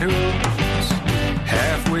shadows,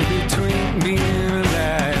 halfway between being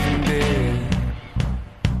alive and dead.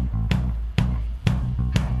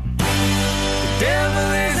 The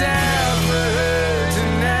devil is out for her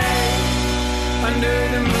tonight, under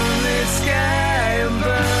the moonlit sky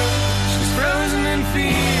above. She's frozen in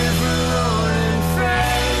fear, forlorn and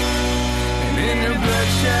fright, and in her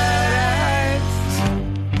bloodshot eyes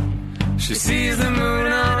she sees the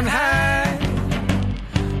moon on high,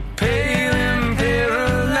 pale and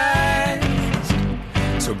paralyzed,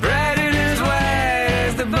 so bright and as white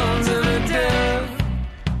as the bones of a dove.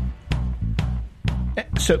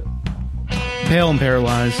 So, "Pale and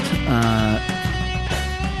Paralyzed,"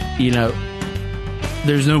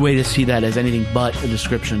 there's no way to see that as anything but a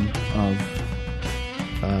description of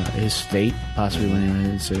his state, possibly when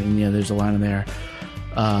he was. And yeah, there's a line in there.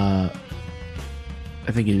 I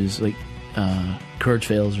think it is like courage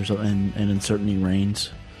fails or something, and uncertainty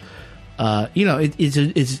reigns.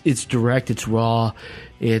 It's direct, it's raw,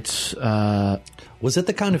 it's. Was it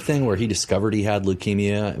the kind of thing where he discovered he had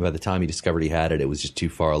leukemia, and by the time he discovered he had it, it was just too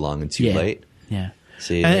far along and too late? Yeah.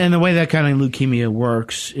 See, and the way that kind of leukemia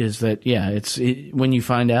works is that when you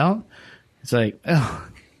find out, it's like, oh,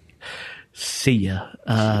 see ya.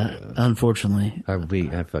 Unfortunately,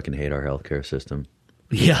 I fucking hate our healthcare system.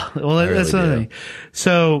 Yeah, well, that's really another thing.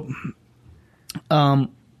 So, at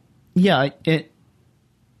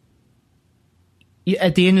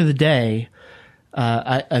the end of the day,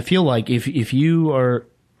 I feel like if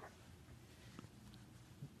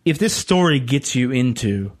this story gets you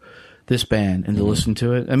into this band and to listen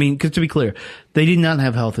to it, I mean, because to be clear, they did not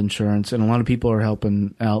have health insurance, and a lot of people are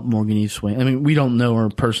helping out Morgan Eve Swain. I mean, we don't know her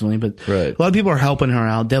personally, but a lot of people are helping her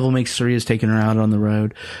out. Devil Makes Three is taking her out on the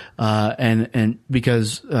road, and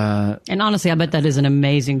because and honestly, I bet that is an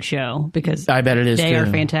amazing show because I bet it is. They too. are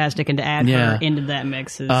fantastic, and to add her into that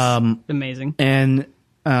mix is amazing. And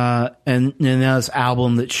now this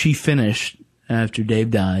album that she finished after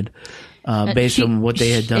Dave died. Based on what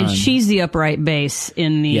they had done, and she's the upright bass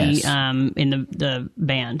in the Yes. in the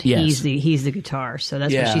band. Yes. He's the guitar, so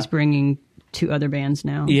that's what she's bringing to other bands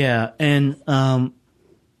now. Yeah, and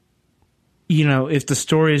if the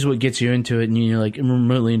story is what gets you into it, and you're like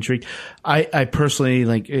remotely intrigued, I personally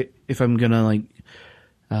like if I'm gonna like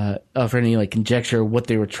offer any like conjecture what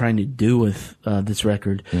they were trying to do with this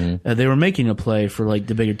record, they were making a play for like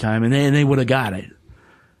the bigger time, and they would have got it.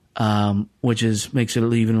 Which makes it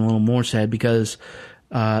even a little more sad because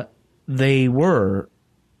they were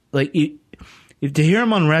like if to hear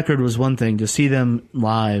them on record was one thing, to see them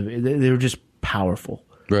live they were just powerful.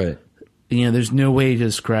 Right. There's no way to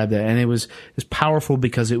describe that, and it was powerful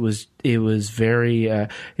because it was very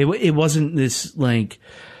it wasn't this like.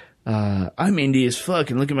 I'm indie as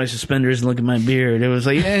fuck, and look at my suspenders and look at my beard. It was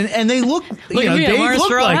like, and they look, Dave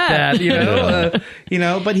looked like that,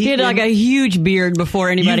 but he had like a huge beard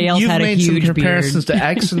before anybody else had a huge beard. You've made some comparisons to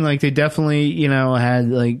X, and like they definitely, had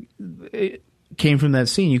like it came from that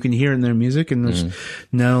scene. You can hear it in their music, and there's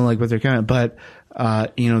know like what they're kind of. But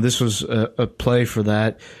this was a play for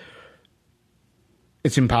that.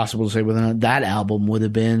 It's impossible to say whether or not that album would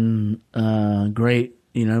have been great.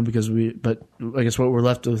 Because but I guess what we're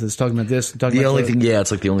left with is talking about this. It's like the only thing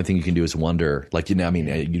you can do is wonder. Like,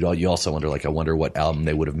 you also wonder, like, I wonder what album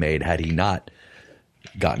they would have made had he not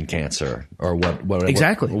gotten cancer, or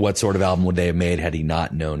what sort of album would they have made had he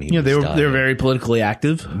not known he was dying. They were very politically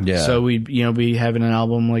active. Yeah. So we'd, be having an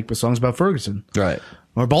album like with songs about Ferguson. Right.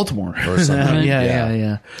 Or Baltimore. Or something.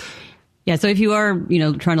 Yeah. Yeah, so if you are,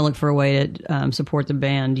 trying to look for a way to support the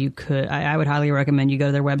band, you could. I would highly recommend you go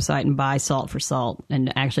to their website and buy Salt for Salt,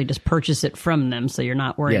 and actually just purchase it from them, so you're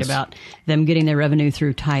not worried about them getting their revenue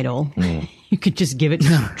through Tidal. You could just give it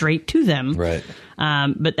straight to them. Right.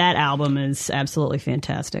 But that album is absolutely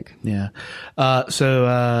fantastic. Yeah.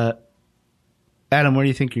 So, Adam, where do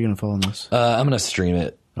you think you're going to fall on this? I'm going to stream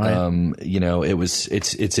it. Right.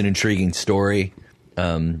 It's an intriguing story.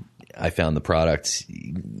 I found the product.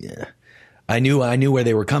 I knew where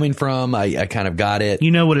they were coming from. I kind of got it.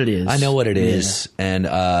 You know what it is. I know what it is. And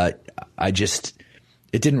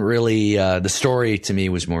it didn't really, the story to me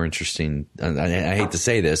was more interesting. I hate to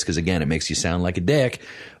say this because, again, it makes you sound like a dick,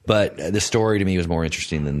 but the story to me was more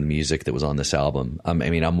interesting than the music that was on this album.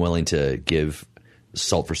 I'm willing to give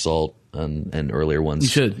Salt for Salt and earlier ones you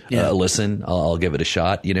should. Yeah. a listen. I'll give it a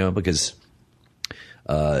shot, because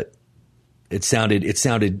it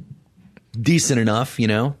sounded decent enough,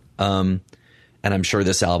 and I'm sure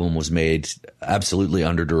this album was made absolutely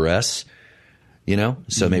under duress,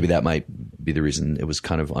 so maybe that might be the reason it was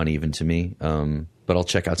kind of uneven to me. But I'll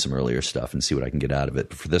check out some earlier stuff and see what I can get out of it.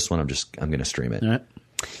 But for this one, I'm going to stream it. All right.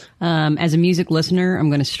 As a music listener, I'm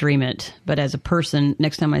going to stream it. But as a person,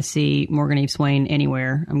 next time I see Morgan Eve Swain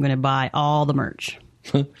anywhere, I'm going to buy all the merch.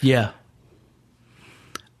 Yeah.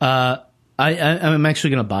 I'm actually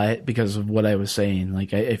going to buy it because of what I was saying.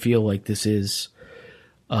 Like, I feel like this is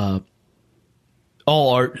all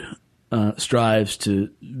art strives to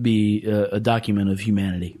be a document of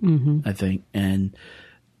humanity, I think. And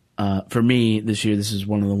for me, this year, this is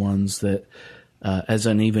one of the ones that, as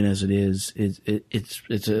uneven as it is,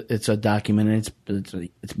 it's a document, and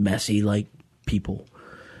it's messy like people.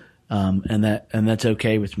 And that's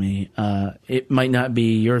okay with me. It might not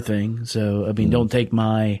be your thing, so don't take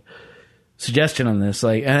my suggestion on this,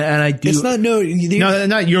 like, and I do. It's not no,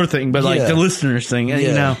 not your thing, but like the listeners' thing.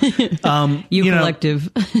 Yeah. Collective.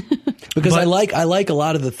 Because I like a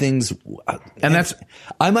lot of the things, and that's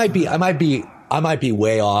I might be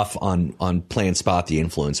way off on playing spot the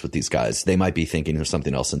influence with these guys. They might be thinking of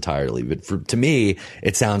something else entirely. But to me,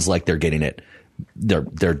 it sounds like they're getting it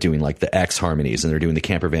they're doing like the X harmonies and they're doing the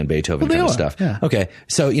Camper Van Beethoven Well, kind of they are, stuff. yeah. Okay.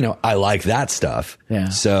 So, you know, I like that stuff. Yeah.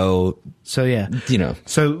 So yeah. You know.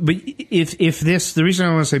 So, but if this, the reason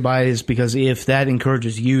I want to say buy it is because if that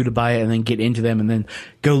encourages you to buy it and then get into them and then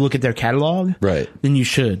go look at their catalog, right, then you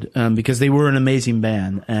should, because they were an amazing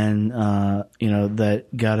band and, you know,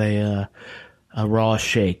 that got a raw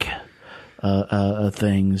shake, of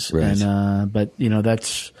things. Right. And, but you know,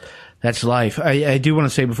 that's life. I do want to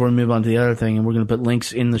say before we move on to the other thing, and we're going to put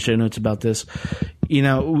links in the show notes about this. You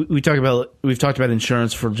know, we've talked about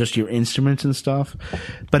insurance for just your instruments and stuff.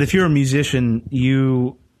 But if you're a musician,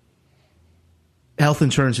 health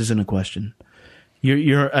insurance isn't a question.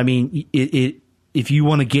 I mean, if you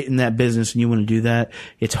want to get in that business and you want to do that,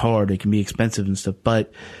 it's hard. It can be expensive and stuff.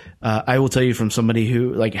 But, I will tell you from somebody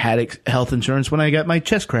who like had health insurance when I got my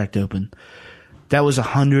chest cracked open, that was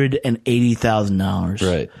 $180,000.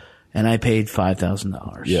 Right. And I paid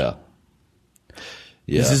 $5,000. Yeah.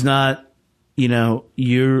 This is not, you know,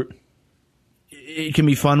 it can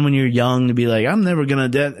be fun when you're young to be like, I'm never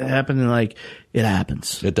going to happen. And like, it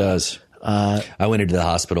happens. It does. I went into the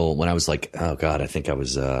hospital when I was like, oh God, I think I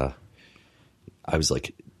was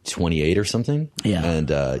like 28 or something. Yeah. And,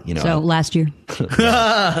 you know. So last year.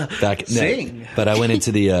 Back. Sing. No, but I went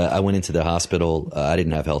into the hospital. I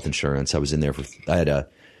didn't have health insurance. I was in there I had a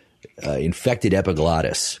infected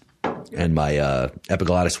epiglottis. And my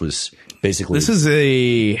epiglottis was basically. This is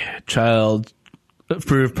a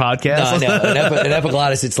child-proof podcast. No, an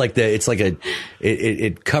epiglottis.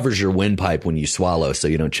 It covers your windpipe when you swallow, so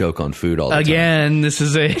you don't choke on food all the time. Again, this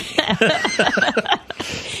is a.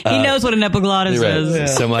 He knows what an epiglottis Right. is. Yeah.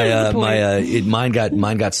 So mine got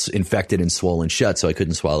infected and swollen shut, so I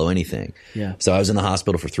couldn't swallow anything. Yeah. So I was in the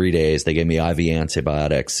hospital for 3 days. They gave me IV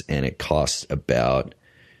antibiotics, and it cost about.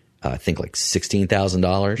 I think like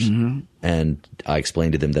 $16,000, and I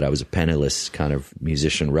explained to them that I was a penniless kind of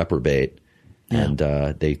musician reprobate, and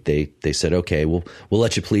they said, okay, we'll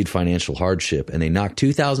let you plead financial hardship, and they knocked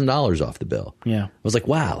 $2,000 off the bill. Yeah. I was like,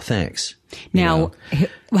 wow, thanks. Now,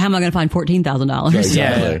 how am I going to find $14,000?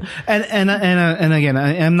 Exactly. And again,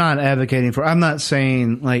 I'm not advocating for. I'm not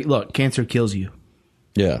saying like, look, cancer kills you.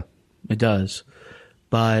 Yeah. It does.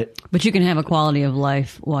 But you can have a quality of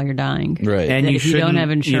life while you're dying. Right. and That you if you don't shouldn't- have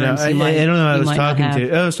insurance, I you might- don't know. you might not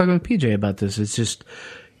have. I was talking with PJ about this. It's just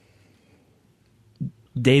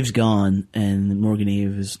Dave's gone, and Morgan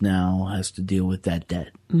Eve has to deal with that debt.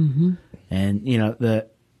 Mm-hmm. And you know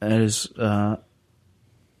that is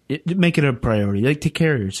make it a priority. Like, take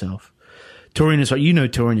care of yourself. Touring is hard. You know,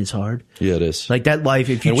 touring is hard. Yeah, it is. Like that life.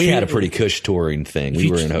 If you and we choo- had a pretty cush touring thing.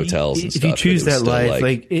 We were in hotels and if stuff. you but choose it was that still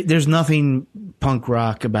life, there's nothing punk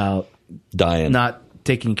rock about dying. not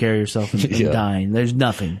taking care of yourself and Yeah. dying. There's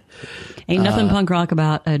nothing. Ain't nothing punk rock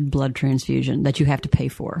about a blood transfusion that you have to pay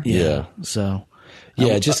for. Yeah. So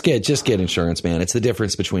Yeah, just get insurance, man. It's the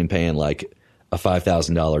difference between paying like a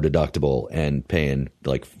 $5,000 deductible and paying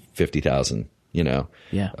like $50,000. You know,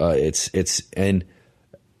 Yeah. It's and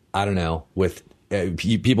I don't know. With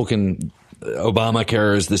people can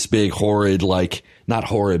Obamacare is this big horrid, like not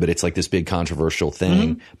horrid, but it's like this big controversial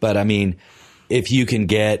thing. Mm-hmm. But I mean, if you can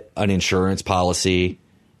get an insurance policy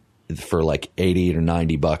for like $80 or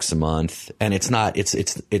 $90 a month, and it's not,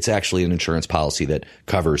 it's actually an insurance policy that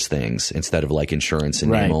covers things instead of like insurance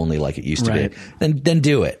and name only like it used to Right. be. Then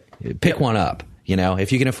do it. Pick one up. You know,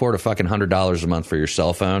 if you can afford a fucking $100 a month for your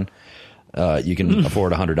cell phone, you can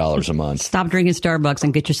afford $100 a month. Stop drinking Starbucks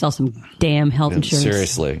and get yourself some damn health insurance.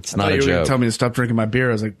 Seriously, it's not I thought a you were gonna joke. tell me to stop drinking my beer.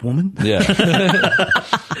 I was like, woman, Yeah,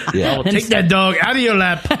 yeah, take that dog out of your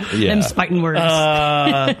lap. yeah. Them spiting words.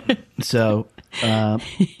 So, that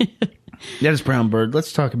is Brown Bird.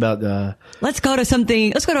 Let's talk about. Let's go to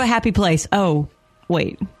a happy place. Oh,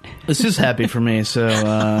 wait. This is happy for me. So,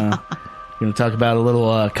 we're going to talk about a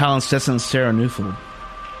little Colin Stetson and Sarah Neufeld.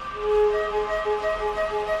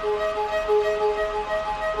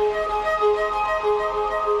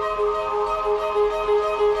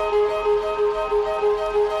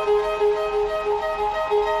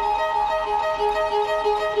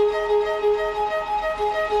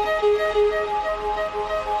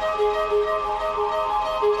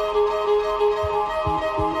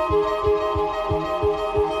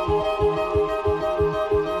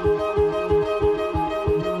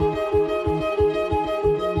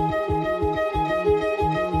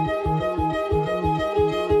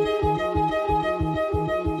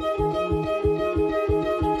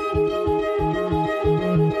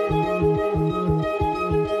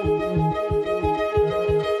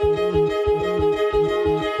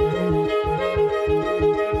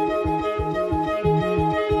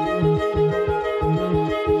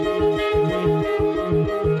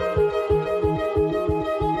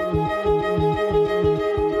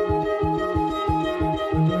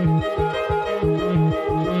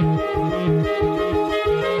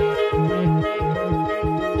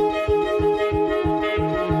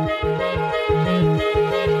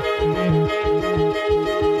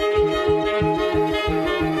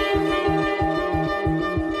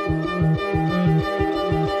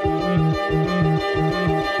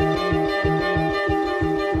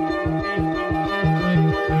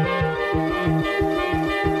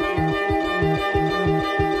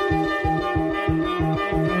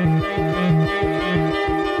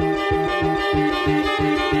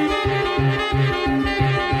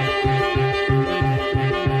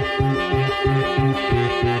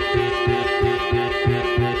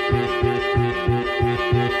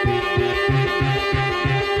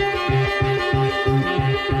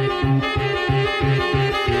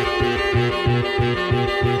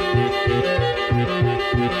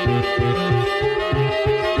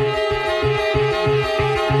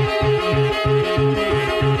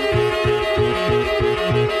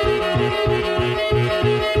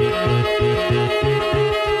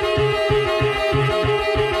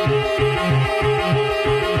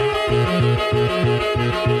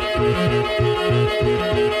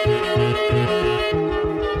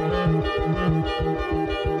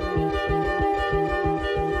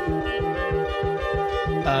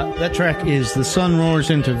 That track is The Sun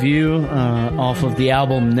Roars Into View off of the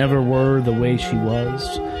album Never Were the Way She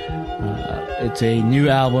Was. It's a new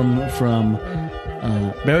album from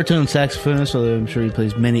baritone saxophonist, although I'm sure he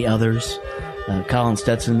plays many others, Colin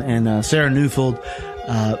Stetson, and Sarah Neufeld,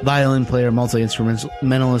 violin player,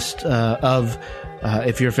 multi-instrumentalist of...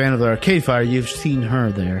 if you're a fan of the Arcade Fire, you've seen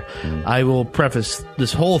her there. I will preface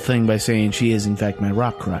this whole thing by saying she is, in fact, my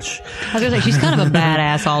rock crush. I was going to say, she's kind of a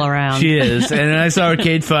badass all around. She is. And I saw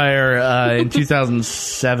Arcade Fire in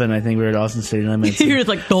 2007, I think we were at Austin State. And I met You're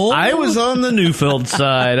like, oh. I was on the Neufeld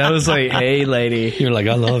side. I was like, hey, lady. You're like,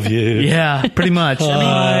 I love you. Yeah, pretty much. I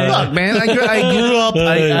mean, look, man,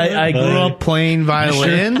 I grew up playing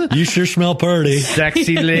violin. You sure smell pretty.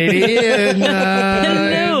 Sexy lady. And,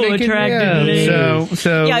 Hello, attractive lady.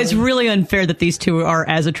 So yeah, it's really unfair that these two are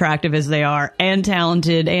as attractive as they are and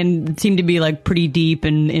talented and seem to be like pretty deep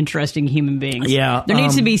and interesting human beings. Yeah, there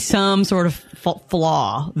needs to be some sort of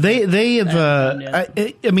flaw. They have.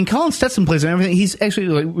 I mean, Colin Stetson plays on everything. He's actually,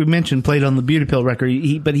 like we mentioned, played on the Beauty Pill record.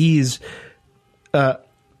 But he's a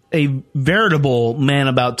veritable man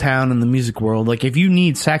about town in the music world. Like if you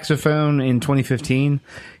need saxophone in 2015,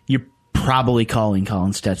 you're probably calling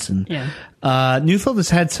Colin Stetson. Yeah. Neufeld has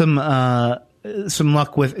had some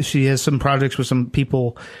luck with. She has some projects with some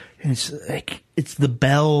people. And it's like it's the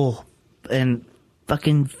Bell and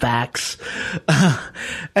fucking Fax.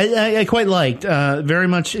 I quite liked very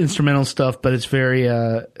much instrumental stuff, but it's very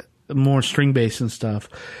more string based and stuff.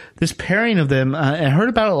 This pairing of them, I heard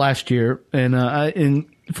about it last year, and in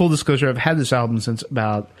full disclosure, I've had this album since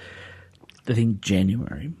about I think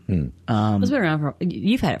January. It's been around for.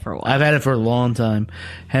 You've had it for a while. I've had it for a long time.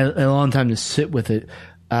 Had a long time to sit with it.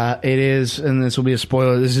 It is, and this will be a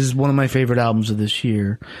spoiler, this is one of my favorite albums of this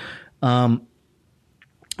year. There's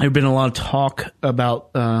been a lot of talk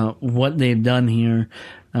about what they've done here,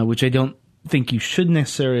 which I don't think you should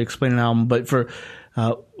necessarily explain an album, but for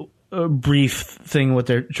a brief thing, what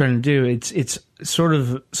they're trying to do, it's sort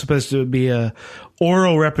of supposed to be a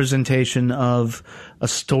oral representation of a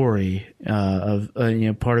story.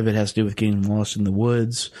 Part of it has to do with getting lost in the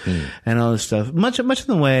woods and all this stuff. Much in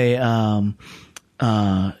the way.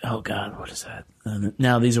 Oh God, what is that?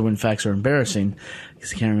 Now these are when facts are embarrassing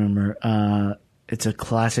because I can't remember. It's a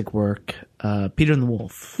classic work, Peter and the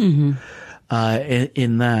Wolf. In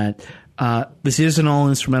that, this is an all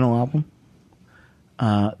instrumental album.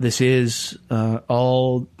 This is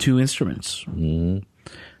all two instruments.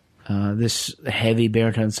 This heavy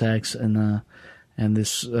baritone sax and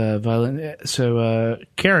this violin. So,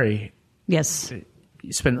 Carrie, yes,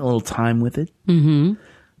 you spent a little time with it.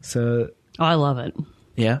 So. Oh, I love it.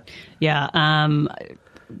 Yeah? Yeah.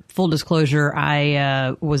 Full disclosure,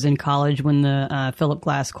 I was in college when the Philip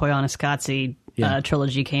Glass Koyaanisqatsi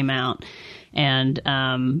trilogy came out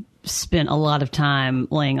and spent a lot of time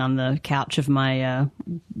laying on the couch of my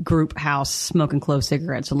group house smoking clove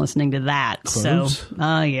cigarettes and listening to that. Cloves?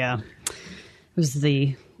 So, yeah. It was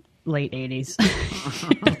the late 80s.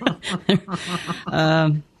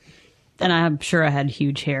 And I'm sure I had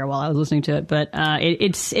huge hair while I was listening to it, but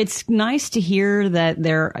it's nice to hear that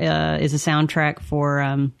there is a soundtrack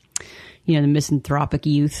for the misanthropic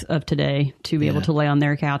youth of today to be able to lay on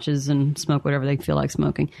their couches and smoke whatever they feel like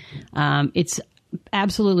smoking. It's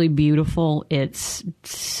absolutely beautiful. It's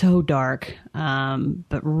so dark,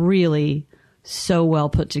 but really so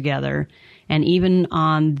well put together. And even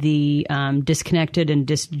on the disconnected and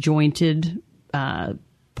disjointed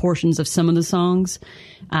portions of some of the songs,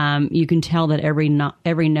 you can tell that every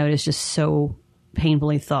note is just so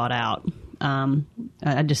painfully thought out. I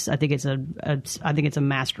think it's a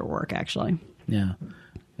masterwork, actually. Yeah,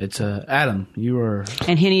 it's Adam. You were,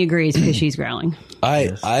 and Henny agrees because she's growling.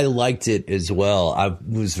 I liked it as well. I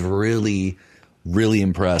was really, really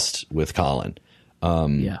impressed with Colin.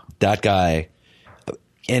 That guy.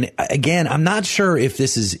 And again, I'm not sure if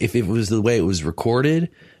it was the way it was recorded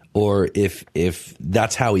or if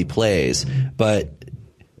that's how he plays, but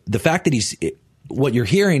the fact that what you're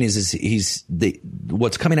hearing is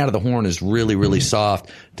what's coming out of the horn is really, really soft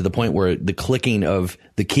to the point where the clicking of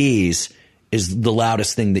the keys is the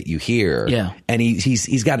loudest thing that you hear. Yeah. And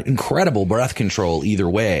he's got incredible breath control either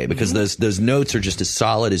way because those notes are just as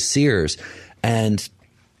solid as Sears. And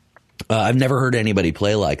I've never heard anybody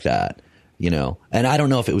play like that, and I don't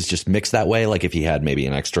know if it was just mixed that way, like if he had maybe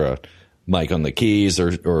an extra mic on the keys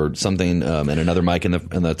or something, and another mic in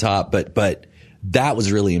the top, but that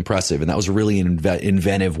was really impressive, and that was a really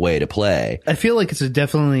inventive way to play. I feel like it's a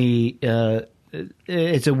definitely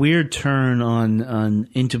it's a weird turn on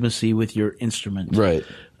intimacy with your instrument, Right.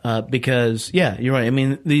 Because you're right. I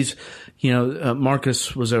mean, these,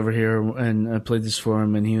 Marcus was over here and I played this for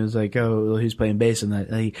him, and he was like, "Oh, well, he's playing bass,"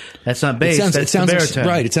 and that's not bass. That's the baritone.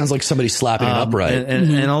 Right. It sounds like somebody slapping it upright.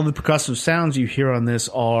 And all the percussive sounds you hear on this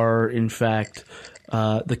are, in fact,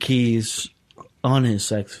 the keys on his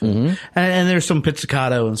saxophone, and there's some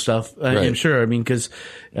pizzicato and stuff. I'm sure. I mean, because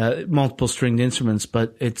multiple stringed instruments,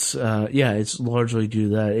 but it's largely due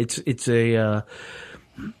to that.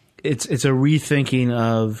 It's a rethinking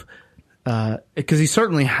of. Because he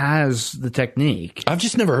certainly has the technique. I've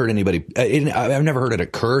just never heard anybody. I've never heard it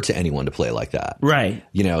occur to anyone to play like that. Right.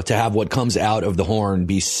 To have what comes out of the horn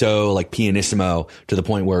be so like pianissimo to the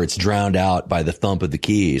point where it's drowned out by the thump of the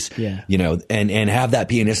keys. Yeah. And have that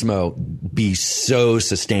pianissimo be so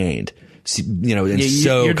sustained. So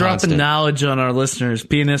you're dropping knowledge on our listeners.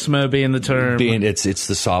 Pianissimo being the term. It's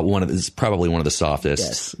it's probably one of the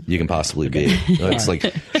softest you can possibly be. It's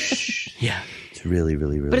like, yeah. Really,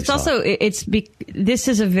 really, really. But it's soft. also this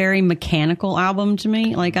is a very mechanical album to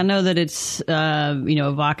me. Like, I know that it's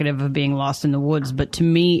evocative of being lost in the woods, but to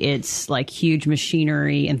me it's like huge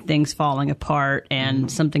machinery and things falling apart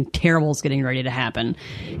and something terrible is getting ready to happen.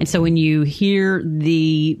 And so when you hear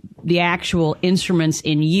the actual instruments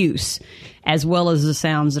in use, as well as the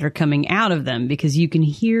sounds that are coming out of them, because you can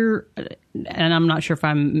hear, and I'm not sure if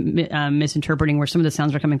I'm misinterpreting where some of the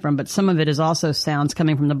sounds are coming from, but some of it is also sounds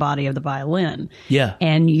coming from the body of the violin. Yeah.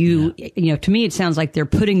 And to me, it sounds like they're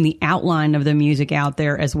putting the outline of the music out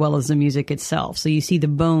there as well as the music itself. So you see the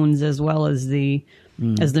bones as well as the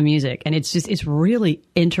music. And it's really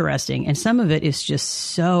interesting. And some of it is just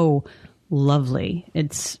so lovely.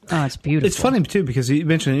 It's beautiful. It's funny too because you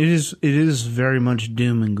mentioned it is very much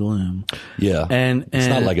doom and gloom. Yeah, and it's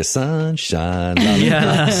not like a sunshine,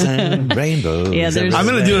 sun, rainbow. Yeah, I'm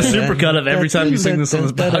going to do a supercut of every time you sing this on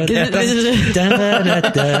this podcast.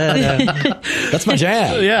 That's my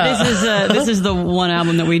jam. Yeah, this is the one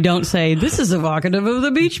album that we don't say this is evocative of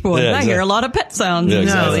the Beach Boys. Yeah, I hear a lot of pet sounds. Yeah,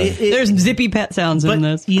 exactly. There's zippy pet sounds in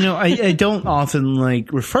this. I don't often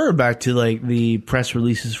refer back to the press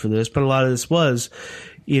releases for this, but a lot of this was,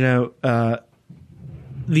 the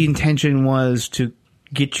intention was to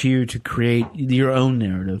get you to create your own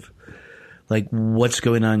narrative, like what's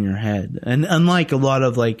going on in your head. And unlike a lot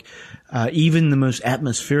of even the most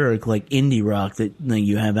atmospheric indie rock that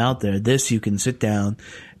you have out there, this you can sit down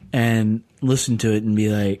and listen to it and be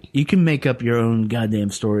like, you can make up your own goddamn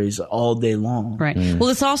stories all day long. Right. Well,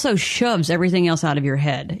 this also shoves everything else out of your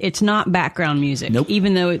head. It's not background music. Nope.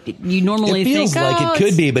 Even though you normally it feels think, like it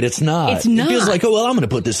could be, but it's not. It's not. It feels like, I'm going to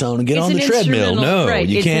put this on and get on the treadmill. No, right.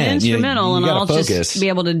 you can't. It's an instrumental, and I'll focus. just be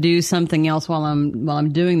able to do something else while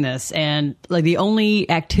I'm doing this. And the only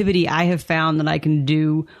activity I have found that I can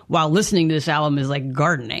do while listening to this album is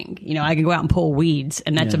gardening. I can go out and pull weeds,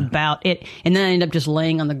 and that's about it. And then I end up just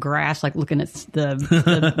laying on the grass, looking at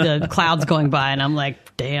the clouds going by, and I'm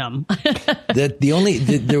like, damn. The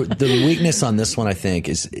weakness on this one, I think,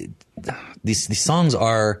 is these songs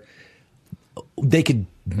they could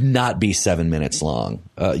not be 7 minutes long.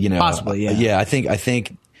 Possibly, yeah. Yeah, I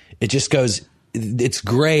think it just goes. It's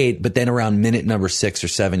great, but then around minute number 6 or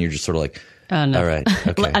 7, you're just sort of like, oh, no. all right,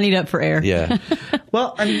 okay. I need up for air. Yeah.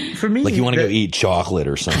 Well, for me, you want to go eat chocolate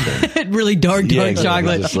or something. Really dark exactly.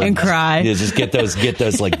 chocolate Just and cry. Yeah, just get that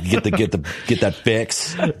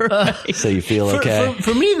fix, Right. so you feel okay.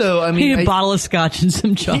 For me though, I Need a bottle of scotch and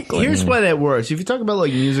some chocolate. Here's why that works. If you talk about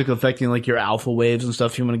music affecting your alpha waves and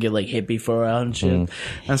stuff, you want to get hippie fur out and shit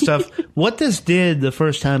and stuff. What this did the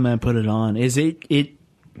first time I put it on is it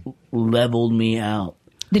leveled me out.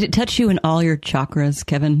 Did it touch you in all your chakras,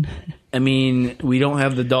 Kevin? I mean, we don't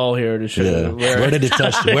have the doll here to show you. Where did it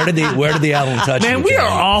touch? Where did the album touch? Man, we are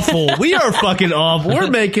awful. We are fucking awful. We're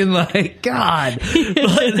making God.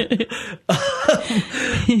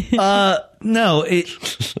 But, no,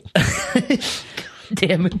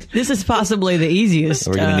 damn it. This is possibly the easiest.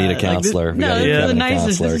 We're gonna need a counselor. This is the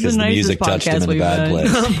nicest because the music touched him in a bad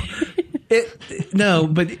place.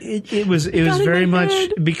 It was very much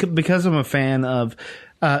because I'm a fan of.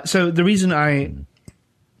 So the reason I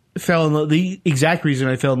fell in love, the exact reason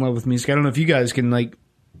I fell in love with music, I don't know if you guys can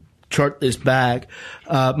chart this back.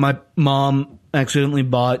 My mom accidentally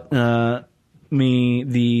bought me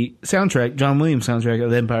the soundtrack, John Williams soundtrack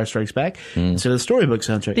of The Empire Strikes Back, instead of the Storybook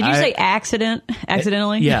soundtrack. Did you say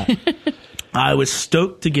accidentally? Yeah. I was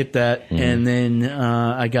stoked to get that, and then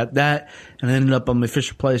I got that, and I ended up on my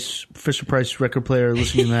Fisher Price record player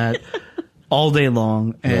listening to that all day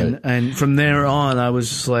long, and from there on, I was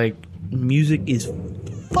just music is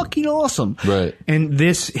fucking awesome. Right. And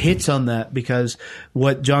this hits on that because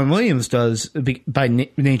what John Williams does by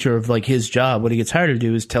nature of like his job, what he gets hired to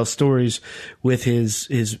do is tell stories with his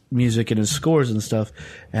music and his scores and stuff.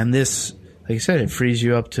 And this, like I said, it frees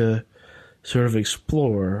you up to sort of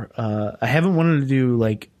explore. I haven't wanted to do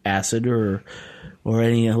like acid or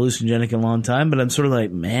any hallucinogenic in a long time, but I'm sort of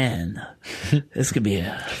like, man, this could be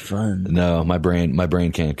fun. No, my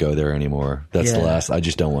brain can't go there anymore. That's the Yeah. last. I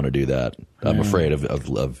just don't want to do that. I'm afraid of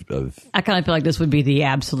I kind of feel like this would be the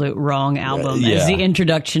absolute wrong album Yeah. as the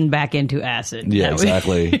introduction back into acid. Yeah, That would-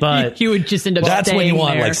 exactly. But you would just end up That's when you staying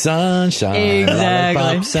want there. like sunshine, Exactly.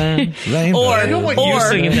 lollipop, sun, rainbow. Or- I don't want you Or-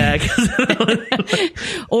 singing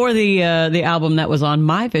that. Or the album that was on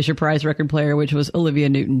my Fisher Price record player, which was Olivia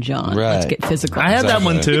Newton-John. Right. Let's get physical. I had that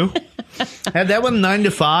one Exactly. too. I had that one 9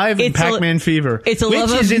 to 5 and It's a- Pac-Man Fever. It's a which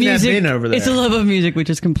love is of in music. that bin over there. It's a love of music, which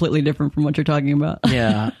is completely different from what you're talking about.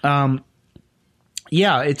 Yeah.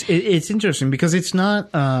 Yeah, it's interesting because it's not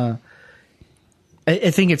I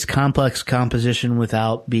think it's complex composition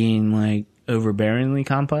without being like overbearingly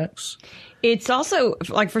complex. It's also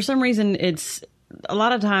like for some reason it's a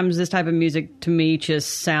lot of times this type of music to me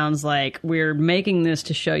just sounds like we're making this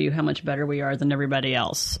to show you how much better we are than everybody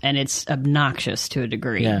else, and it's obnoxious to a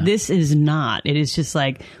degree. Yeah. This is not. It is just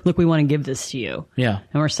like, look, we want to give this to you. Yeah.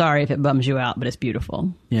 And we're sorry if it bums you out, but it's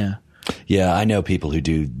beautiful. Yeah. Yeah, I know people who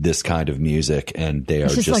do this kind of music, and they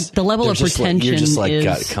It's are just like the level they're of just like- pretension you're just like, is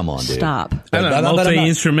God, come on, dude. stop. But, I'm a but I'm not-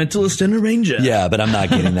 multi-instrumentalist and arranger. Yeah, but I'm not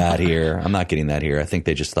getting that here. I'm not getting that here. I think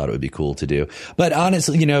they just thought it would be cool to do. But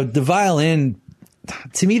honestly, the violin,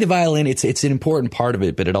 to me, it's an important part of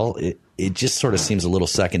it, but it just sort of seems a little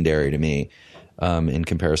secondary to me in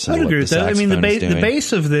comparison I to would what agree the with that. I mean, saxophone is the doing.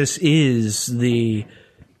 base of this is the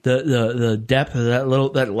depth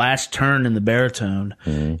of that last turn in the baritone.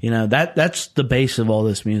 Mm-hmm. That's the base of all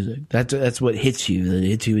this music. That's what hits you. That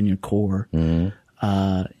hits you in your core.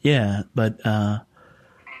 Mm-hmm. Yeah, but I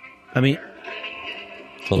mean,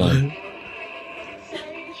 Hold on.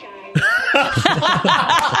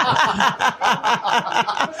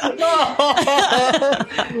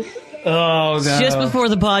 oh no. Just before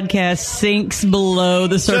the podcast sinks below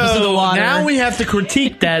the surface of the water. Now we have to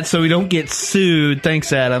critique that so we don't get sued.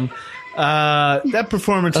 Thanks, Adam. That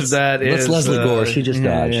performance of that That's is Leslie Gore. She just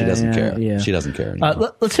died. She doesn't care. Yeah. She doesn't care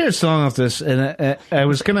anymore. Let's hear a song off this. And I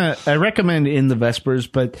recommend In the Vespers,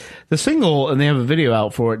 but the single, and they have a video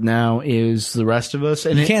out for it now, is The Rest of Us.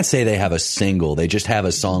 And You can't say they have a single. They just have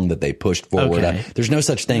a song that they pushed forward. Okay. There's no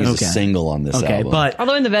such thing as Okay. a single on this album. but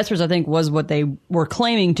Although In the Vespers, I think, was what they were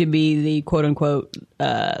claiming to be the quote unquote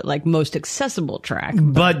like most accessible track.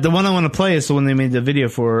 the one I want to play is the one they made the video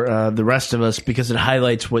for, The Rest of Us, because it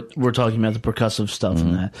highlights what we're talking about, the percussive stuff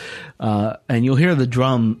and that. And you'll hear the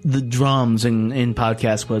drums in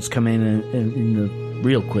podcast quotes come in the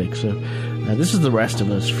real quick. So this is The Rest of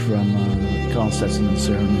Us from Colin Stetson and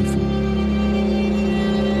Sarah Newford.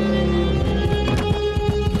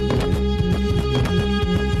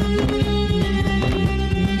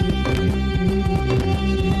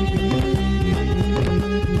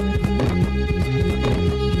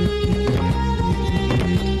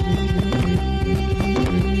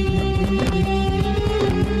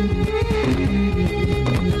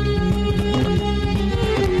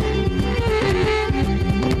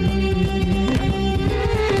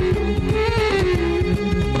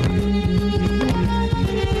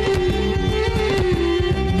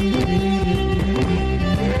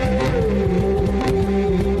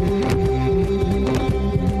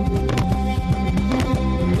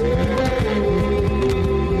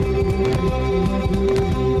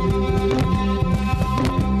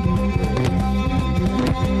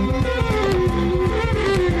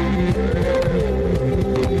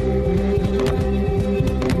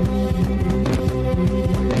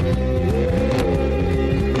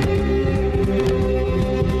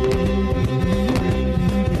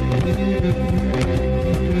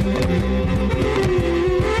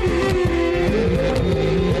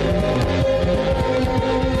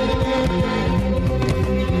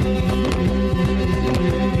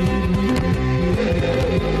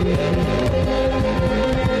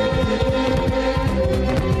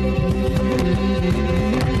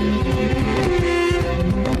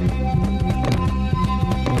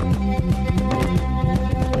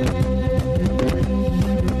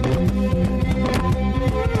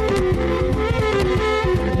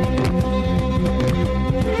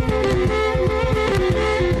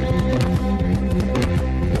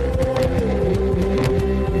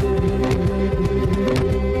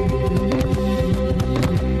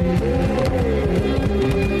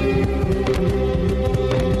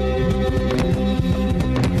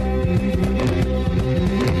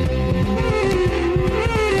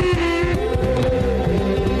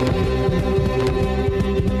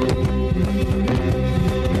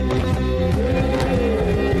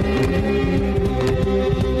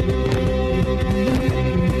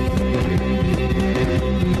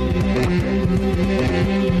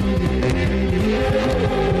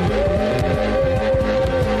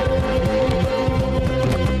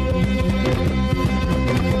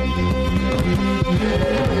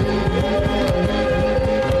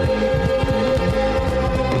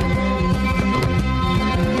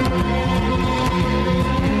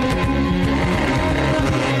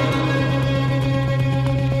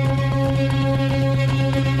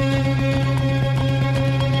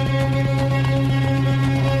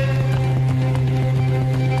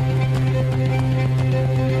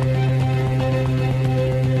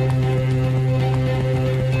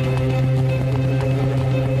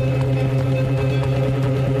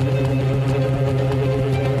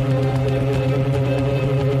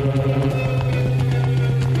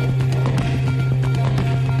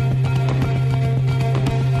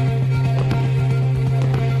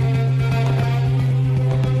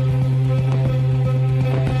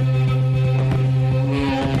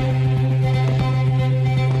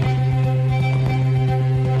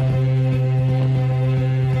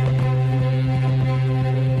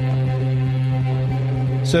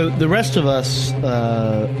 So the rest of us,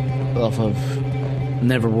 off of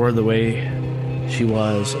Never Were the Way She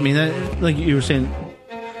Was. I mean, like you were saying,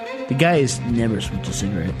 the guy has never smoked a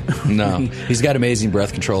cigarette. No, he's got amazing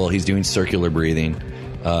breath control. He's doing circular breathing,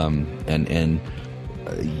 and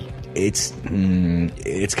it's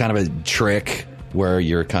kind of a trick where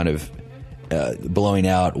you're kind of blowing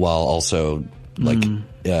out while also like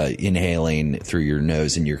inhaling through your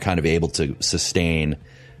nose, and you're kind of able to sustain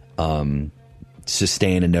a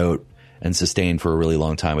note and sustain for a really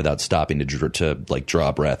long time without stopping to like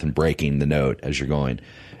draw breath and breaking the note as you're going.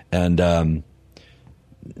 And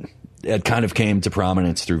it kind of came to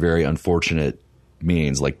prominence through very unfortunate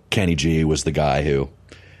means. Like Kenny G was the guy who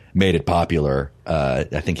made it popular. I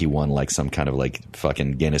think he won like some kind of like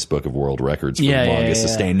fucking Guinness Book of World Records for the longest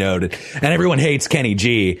sustained note. And everyone hates Kenny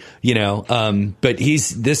G, you know. But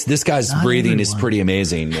this guy's breathing is pretty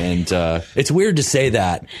amazing. And it's weird to say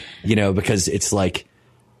that, you know, because it's like,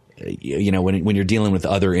 you know, when you're dealing with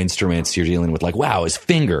other instruments, you're dealing with like, wow, his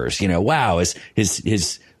fingers, you know, wow,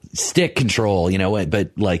 his stick control, you know,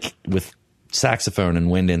 but like with saxophone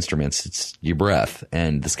and wind instruments, it's your breath,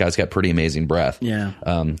 and this guy's got pretty amazing breath. Yeah.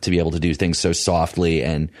 To be able to do things so softly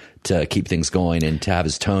and to keep things going and to have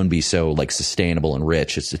his tone be so like sustainable and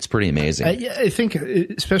rich, it's pretty amazing. I think,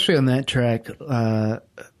 especially on that track,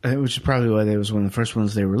 which is probably why that was one of the first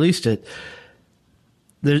ones they released it.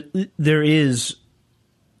 There is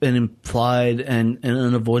an implied and an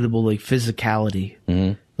unavoidable like physicality.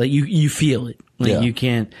 Mm-hmm. Like you feel it. Like you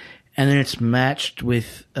can't, and then it's matched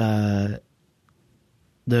with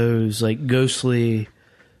those like ghostly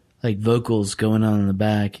like vocals going on in the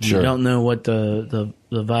back. Sure. You don't know what the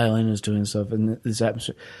violin is doing and stuff, and this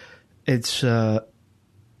atmosphere. It's you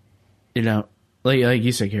know, like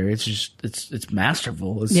you said, Carrie, it's just it's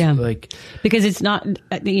masterful. It's like, because it's not,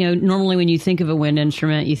 you know, normally when you think of a wind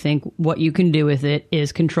instrument, you think what you can do with it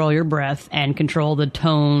is control your breath and control the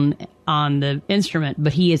tone on the instrument,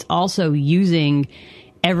 but he is also using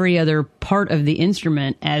every other part of the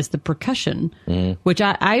instrument as the percussion, which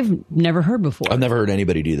I've never heard before. I've never heard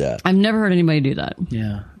anybody do that. I've never heard anybody do that.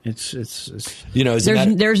 Yeah, it's you know,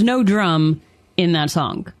 there's no drum in that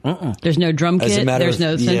song. There's no drum kit. There's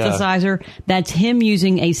no synthesizer. That's him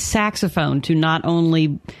using a saxophone to not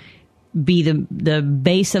only be the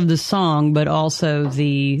base of the song, but also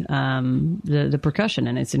the percussion,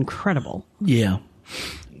 and it's incredible. Yeah.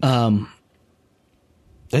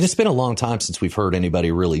 And it's been a long time since we've heard anybody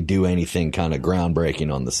really do anything kind of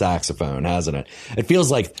groundbreaking on the saxophone, hasn't it? It feels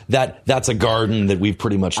like that's a garden that we've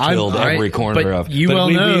pretty much tilled every corner of. You know,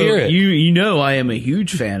 you know, I am a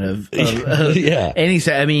huge fan of any.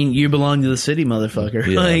 I mean, You Belong to the City, motherfucker.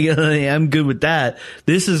 Yeah. Like, I'm good with that.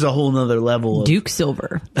 This is a whole nother level. Duke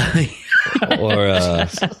Silver. Or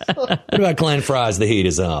what about Glenn Fry's The Heat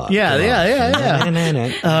Is On? Yeah. You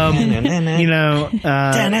know,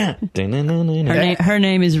 her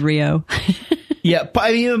name is Rio. Yeah,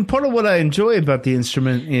 I mean, part of what I enjoy about the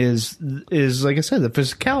instrument is like I said, the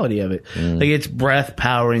physicality of it. Like it's breath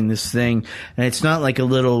powering this thing, and it's not like a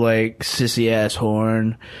little like sissy ass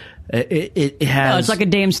horn. It has. Oh, it's like a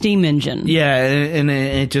damn steam engine. Yeah, and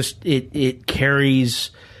it just it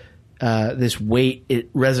carries this weight.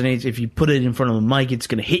 It resonates. If you put it in front of a mic, it's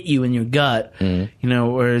going to hit you in your gut. You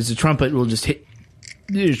know, whereas the trumpet will just hit.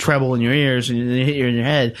 You treble in your ears and then hit you in your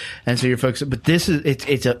head, and so you're focused. But this is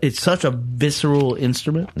it's such a visceral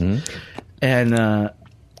instrument, and it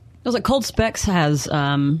was like Cold Specs has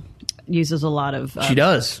uses a lot of she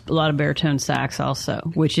does a lot of baritone sax also,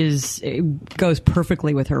 which it goes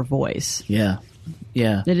perfectly with her voice. Yeah,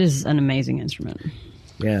 it is an amazing instrument.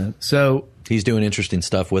 Yeah, so he's doing interesting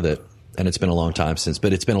stuff with it, and it's been a long time since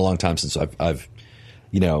I've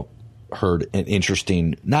you know, heard an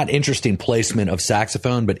not interesting placement of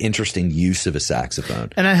saxophone, but interesting use of a saxophone.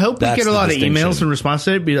 And I hope we get a lot of emails in response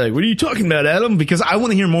to it. Be like, what are you talking about, Adam? Because I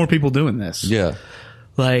want to hear more people doing this. Yeah.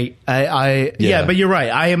 Like, yeah, but you're right.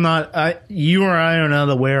 I am not, you or I are not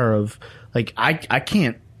aware of, like, I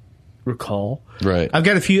can't recall. Right. I've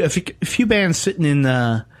got a few bands sitting in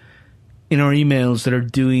our emails that are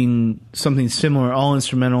doing something similar, all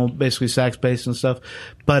instrumental, basically sax based and stuff.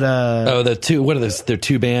 But the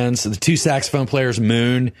two bands, the two saxophone players,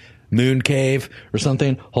 Moon Cave or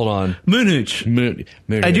something. Hold on, Moon.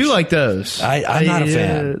 I do like those. I'm not a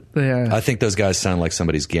fan. Yeah. I think those guys sound like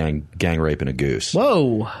somebody's gang raping a goose.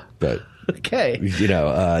 Whoa. But okay, you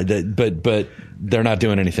know, but they're not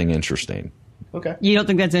doing anything interesting. Okay, you don't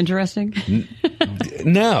think that's interesting?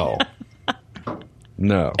 No.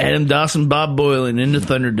 No. Adam Dawson, Bob Boilen into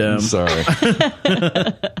Thunderdome. Sorry.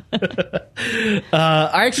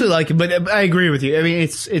 I actually like it, but I agree with you. I mean,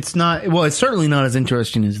 it's not. Well, it's certainly not as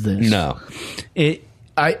interesting as this. No.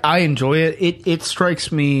 I enjoy it. It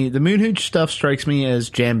strikes me, the Moon Hooch stuff strikes me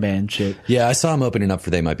as jam band shit. Yeah, I saw him opening up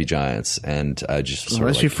for They Might Be Giants, and I just sort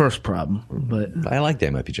That's of your first problem, but I like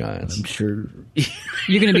They Might Be Giants. I'm sure.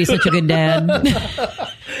 You're going to be such a good dad.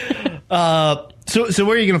 So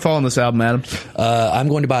where are you going to fall on this album, Adam? I'm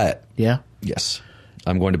going to buy it. Yeah. Yes.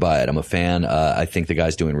 I'm going to buy it. I'm a fan. I think the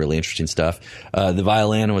guy's doing really interesting stuff. The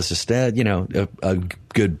violin was just, a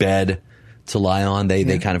good bed to lie on.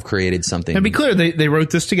 They kind of created something. And be clear, they wrote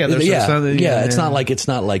this together. So it's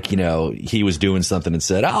not like he was doing something and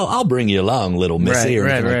said, "I'll bring you along, little missy," or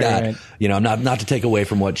anything like that. Right. I'm not to take away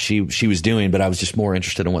from what she was doing, but I was just more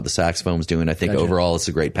interested in what the saxophone was doing. I think overall it's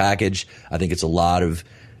a great package. I think it's a lot of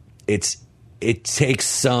it takes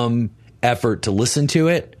some effort to listen to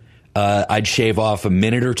it. I'd shave off a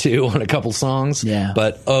minute or two on a couple songs. Yeah.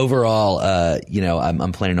 But overall,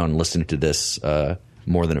 I'm planning on listening to this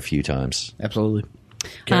more than a few times. Absolutely.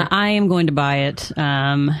 I am going to buy it,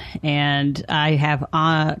 and I have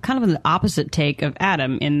kind of an opposite take of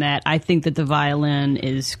Adam in that I think that the violin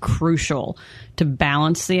is crucial to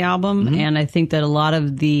balance the album, and I think that a lot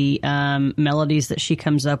of the melodies that she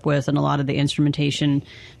comes up with and a lot of the instrumentation,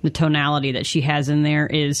 the tonality that she has in there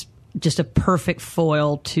is just a perfect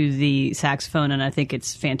foil to the saxophone, and I think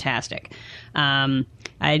it's fantastic. I'm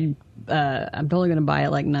totally going to buy it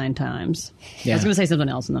like 9 times. Yeah. I was going to say something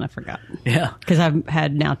else, and then I forgot. Yeah. Because I've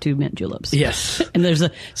had now 2 mint juleps. Yes. And there's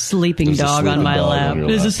a sleeping dog on my lap.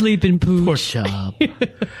 There's a sleeping pooch. Poor job.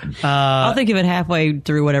 I'll think of it halfway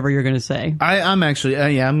through whatever you're going to say. I'm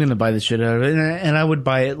actually, I'm going to buy the shit out of it, and I would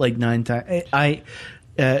buy it like 9 times.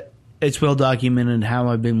 It's well documented how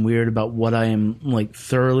I've been weird about what I am like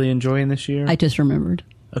thoroughly enjoying this year. I just remembered.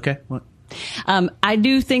 Okay. What? I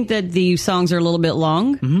do think that the songs are a little bit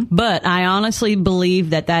long, but I honestly believe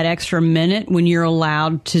that extra minute when you're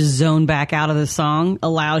allowed to zone back out of the song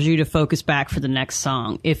allows you to focus back for the next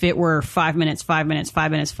song. If it were 5 minutes, 5 minutes, 5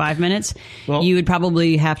 minutes, 5 minutes, you would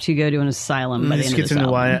probably have to go to an asylum by the end of this album.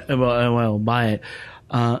 Why I'll buy it.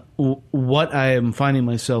 What I am finding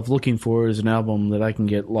myself looking for is an album that I can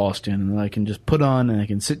get lost in and that I can just put on and I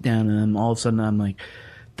can sit down and then all of a sudden I'm like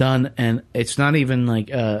done. And it's not even like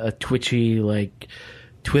a twitchy like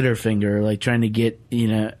Twitter finger, like trying to get,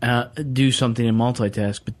 do something and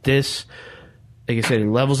multitask. But this, like I said, it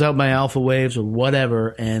levels out my alpha waves or whatever,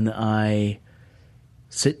 and I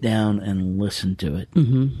sit down and listen to it.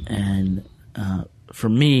 And for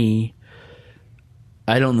me,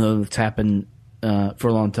 I don't know if it's happened for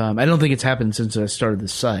a long time. I don't think it's happened since I started the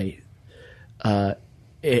site.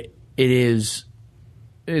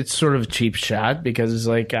 It's sort of a cheap shot because it's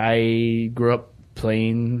like I grew up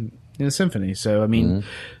playing in a symphony. So, I mean,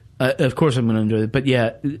 of course I'm going to enjoy it. But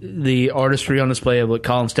yeah, the artistry on display of what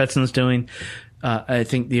Colin Stetson's doing, I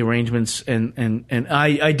think the arrangements and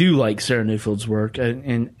I do like Sarah Newfield's work,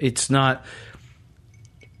 and it's not.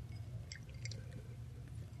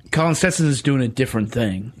 Colin Stetson is doing a different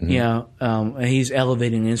thing. He's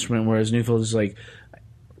elevating the instrument, whereas Newfield is like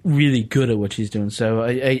really good at what she's doing. So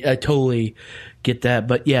I totally get that.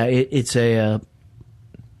 But yeah, it's like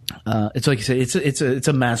you said, it's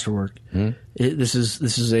a masterwork. This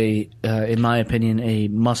is a in my opinion a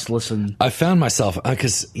must listen. I found myself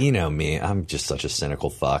because me, I'm just such a cynical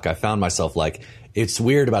fuck. I found myself like it's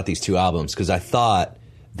weird about these 2 albums because I thought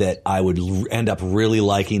that I would end up really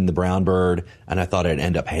liking the Brown Bird, and I thought I'd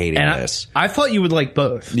end up hating this. I thought you would like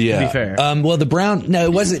both. Yeah. To be fair. Well, the Brown. No,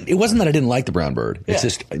 it wasn't. It wasn't that I didn't like the Brown Bird. It's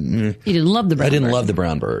just you didn't love the Brown Bird. I didn't love the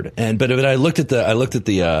Brown Bird, but I looked at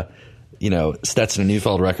the Stetson and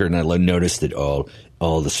Neufeld record, and I noticed that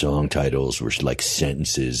all the song titles were like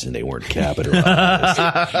sentences and they weren't capitalized.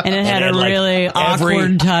 And it had a really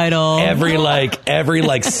awkward title. Every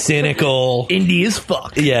cynical indie as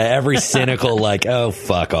fuck. Yeah, every cynical like, oh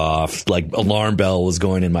fuck off, like alarm bell was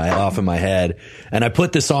going off in my head. And I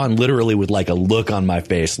put this on literally with like a look on my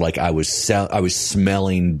face like I was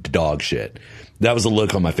smelling dog shit. That was a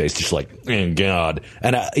look on my face, just like, oh God.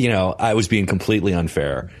 And I was being completely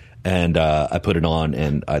unfair. And I put it on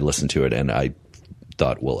and I listened to it and I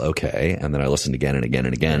thought, well, okay. And then I listened again and again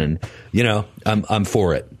and again. And, I'm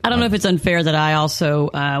for it. I don't know if it's unfair that I also,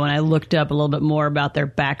 when I looked up a little bit more about their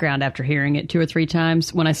background after hearing it 2 or 3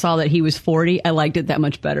 times, when I saw that he was 40, I liked it that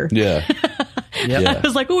much better. Yeah. I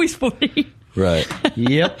was like, oh, he's 40. Right.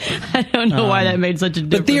 Yep. I don't know why that made such a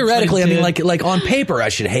difference. But theoretically, I mean, like on paper, I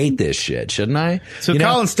should hate this shit, shouldn't I? So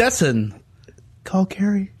Colin Stetson call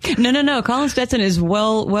Carrie? No. Colin Stetson is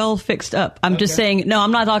well fixed up. I'm just saying. No,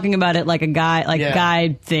 I'm not talking about it like a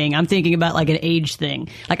guy thing. I'm thinking about like an age thing.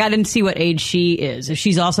 Like I didn't see what age she is. If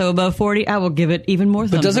she's also above 40, I will give it even more.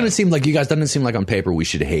 But doesn't it seem like you guys? Doesn't it seem like on paper we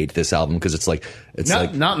should hate this album because it's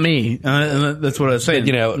not me. That's what I was saying.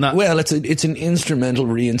 You know, it's an instrumental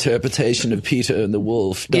reinterpretation of Peter and the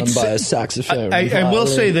Wolf done by a saxophone. I will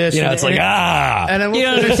say this. You know, it's like And I will you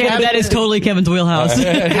don't understand that is totally Kevin's wheelhouse.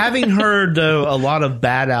 Having heard though a lot of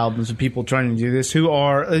bad albums of people trying to do this who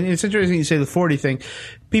are, and it's interesting you say the 40 thing,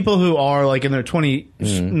 people who are like in their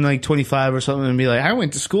like 25 or something and be like, I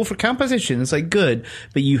went to school for composition. It's like, good,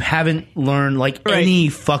 but you haven't learned like any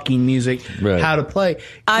fucking music how to play.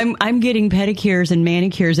 I'm getting pedicures and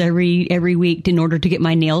manicures every week in order to get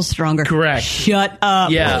my nails stronger. Correct. Shut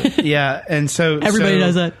up. Yeah. And so everybody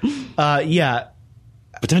does that. Yeah.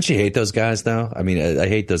 But don't you hate those guys, though? I mean, I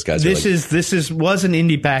hate those guys. This was an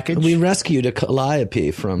indie package. We rescued a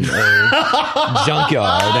calliope from a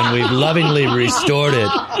junkyard, and we've lovingly restored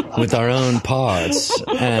it with our own parts.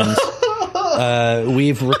 And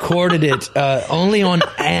we've recorded it only on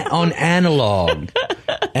analog.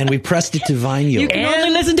 And we pressed it to vinyl. You can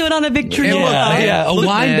only listen to it on a Victrola. A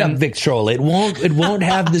wind-up Victrola. It won't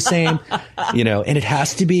have the same, and it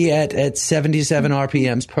has to be at 77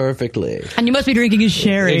 RPMs perfectly. And you must be drinking a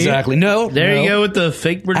sherry. Exactly. No. You go with the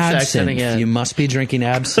fake British accent again. You must be drinking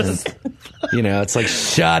absinthe. It's like,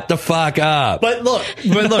 shut the fuck up. But look,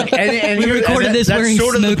 and we recorded this wearing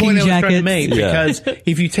sort of the point I was trying to make, jackets. Because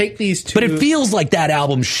if you take these two, but it feels like that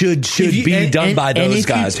album should be done by those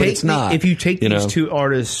guys, but it's not. If you take these two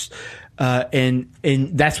artists, and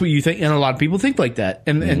that's what you think, and a lot of people think like that,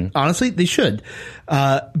 and honestly, they should.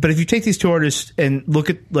 But if you take these two artists and look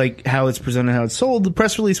at like how it's presented, how it's sold, the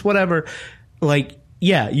press release, whatever, like.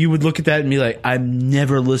 Yeah, you would look at that and be like, I'm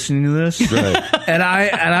never listening to this. Right. And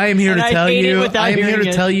I am here to tell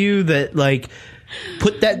you, that like,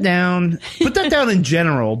 put that down in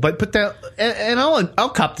general, but put that, and I'll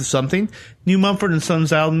cop to something. New Mumford &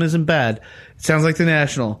 Sons album isn't bad. It sounds like The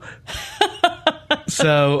National.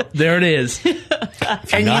 So there it is.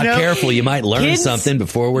 If you're not careful, you might learn something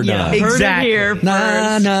before we're done. Exactly.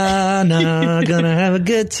 Gonna have a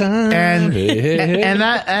good time. And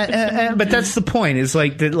that, but that's the point. Is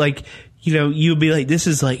like that, like. You'll be like, this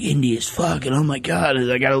is like indie as fuck, and oh my god,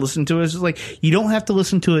 I gotta listen to it. It's like, you don't have to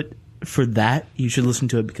listen to it for that. You should listen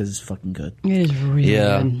to it because it's fucking good. It is really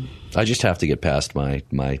good. I just have to get past my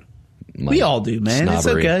we all do, man.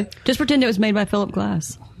 Snobbery. It's okay. Just pretend it was made by Philip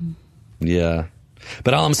Glass. Yeah.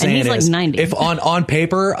 But all I'm saying is, like 90. if on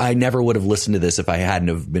paper, I never would have listened to this if I hadn't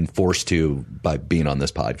have been forced to by being on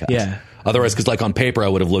this podcast. Yeah. Otherwise, because like on paper, I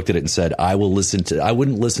would have looked at it and said, I wouldn't listen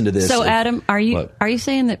to this. So, Adam, are you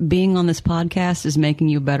saying that being on this podcast is making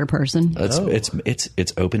you a better person?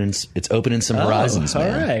 It's opening some horizons,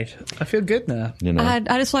 man. All right. I feel good now. I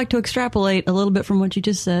just like to extrapolate a little bit from what you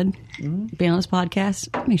just said. Being on this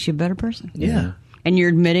podcast makes you a better person. Yeah. And you're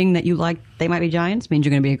admitting that you like They Might Be Giants means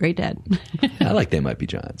you're going to be a great dad. I like They Might Be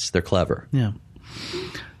Giants. They're clever. Yeah.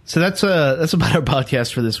 So that's about our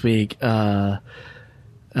podcast for this week. We were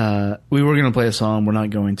going to play a song. We're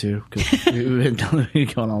not going to because we've been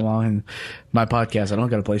going along. And my podcast, I don't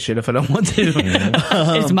got to play shit if I don't want to.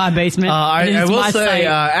 It's my basement. I will say,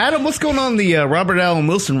 Adam, what's going on the Robert Allen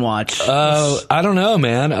Wilson watch? I don't know,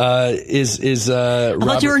 man. I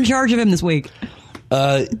thought you were in charge of him this week.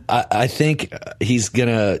 I think he's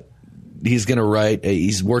gonna write.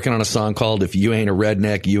 He's working on a song called "If You Ain't a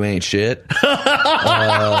Redneck, You Ain't Shit."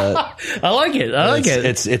 I like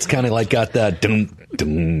it. It's kind of like got that dum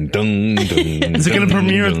dum dum dum. Is it going to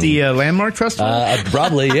premiere at the Landmark Festival?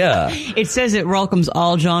 Probably, yeah. It says it welcomes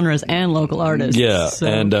all genres and local artists. Yeah, so.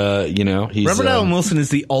 And he's Robert Allen Wilson is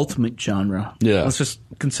the ultimate genre. Yeah, let's just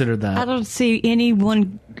consider that. I don't see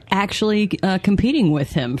anyone actually competing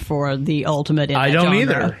with him for the ultimate. In I that don't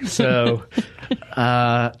genre. either. So,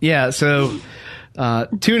 So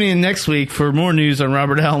tune in next week for more news on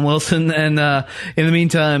Robert Allen Wilson. And in the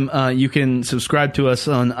meantime, you can subscribe to us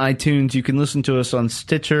on iTunes. You can listen to us on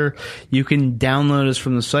Stitcher. You can download us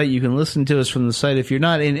from the site. You can listen to us from the site. If you're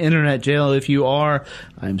not in internet jail, if you are,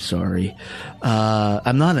 I'm sorry.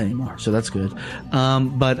 I'm not anymore, so that's good.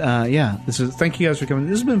 Thank you guys for coming.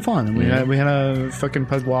 This has been fun. We had a fucking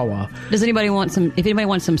pugwawa. Does anybody want some? If anybody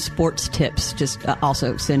wants some sports tips, just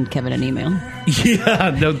also send Kevin an email.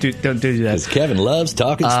 Yeah, don't do that. Because Kevin loves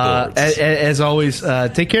talking sports. As always,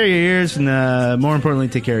 take care of your ears, and more importantly,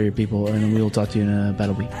 take care of your people. And we will talk to you in about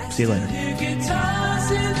a week. See you later.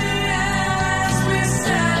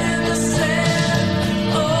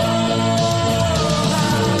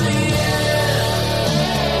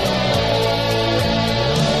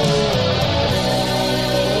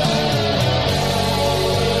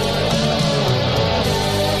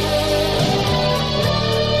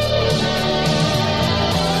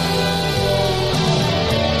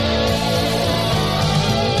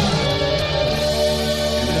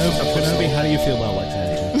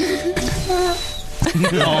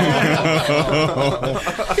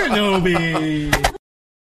 Kenobi.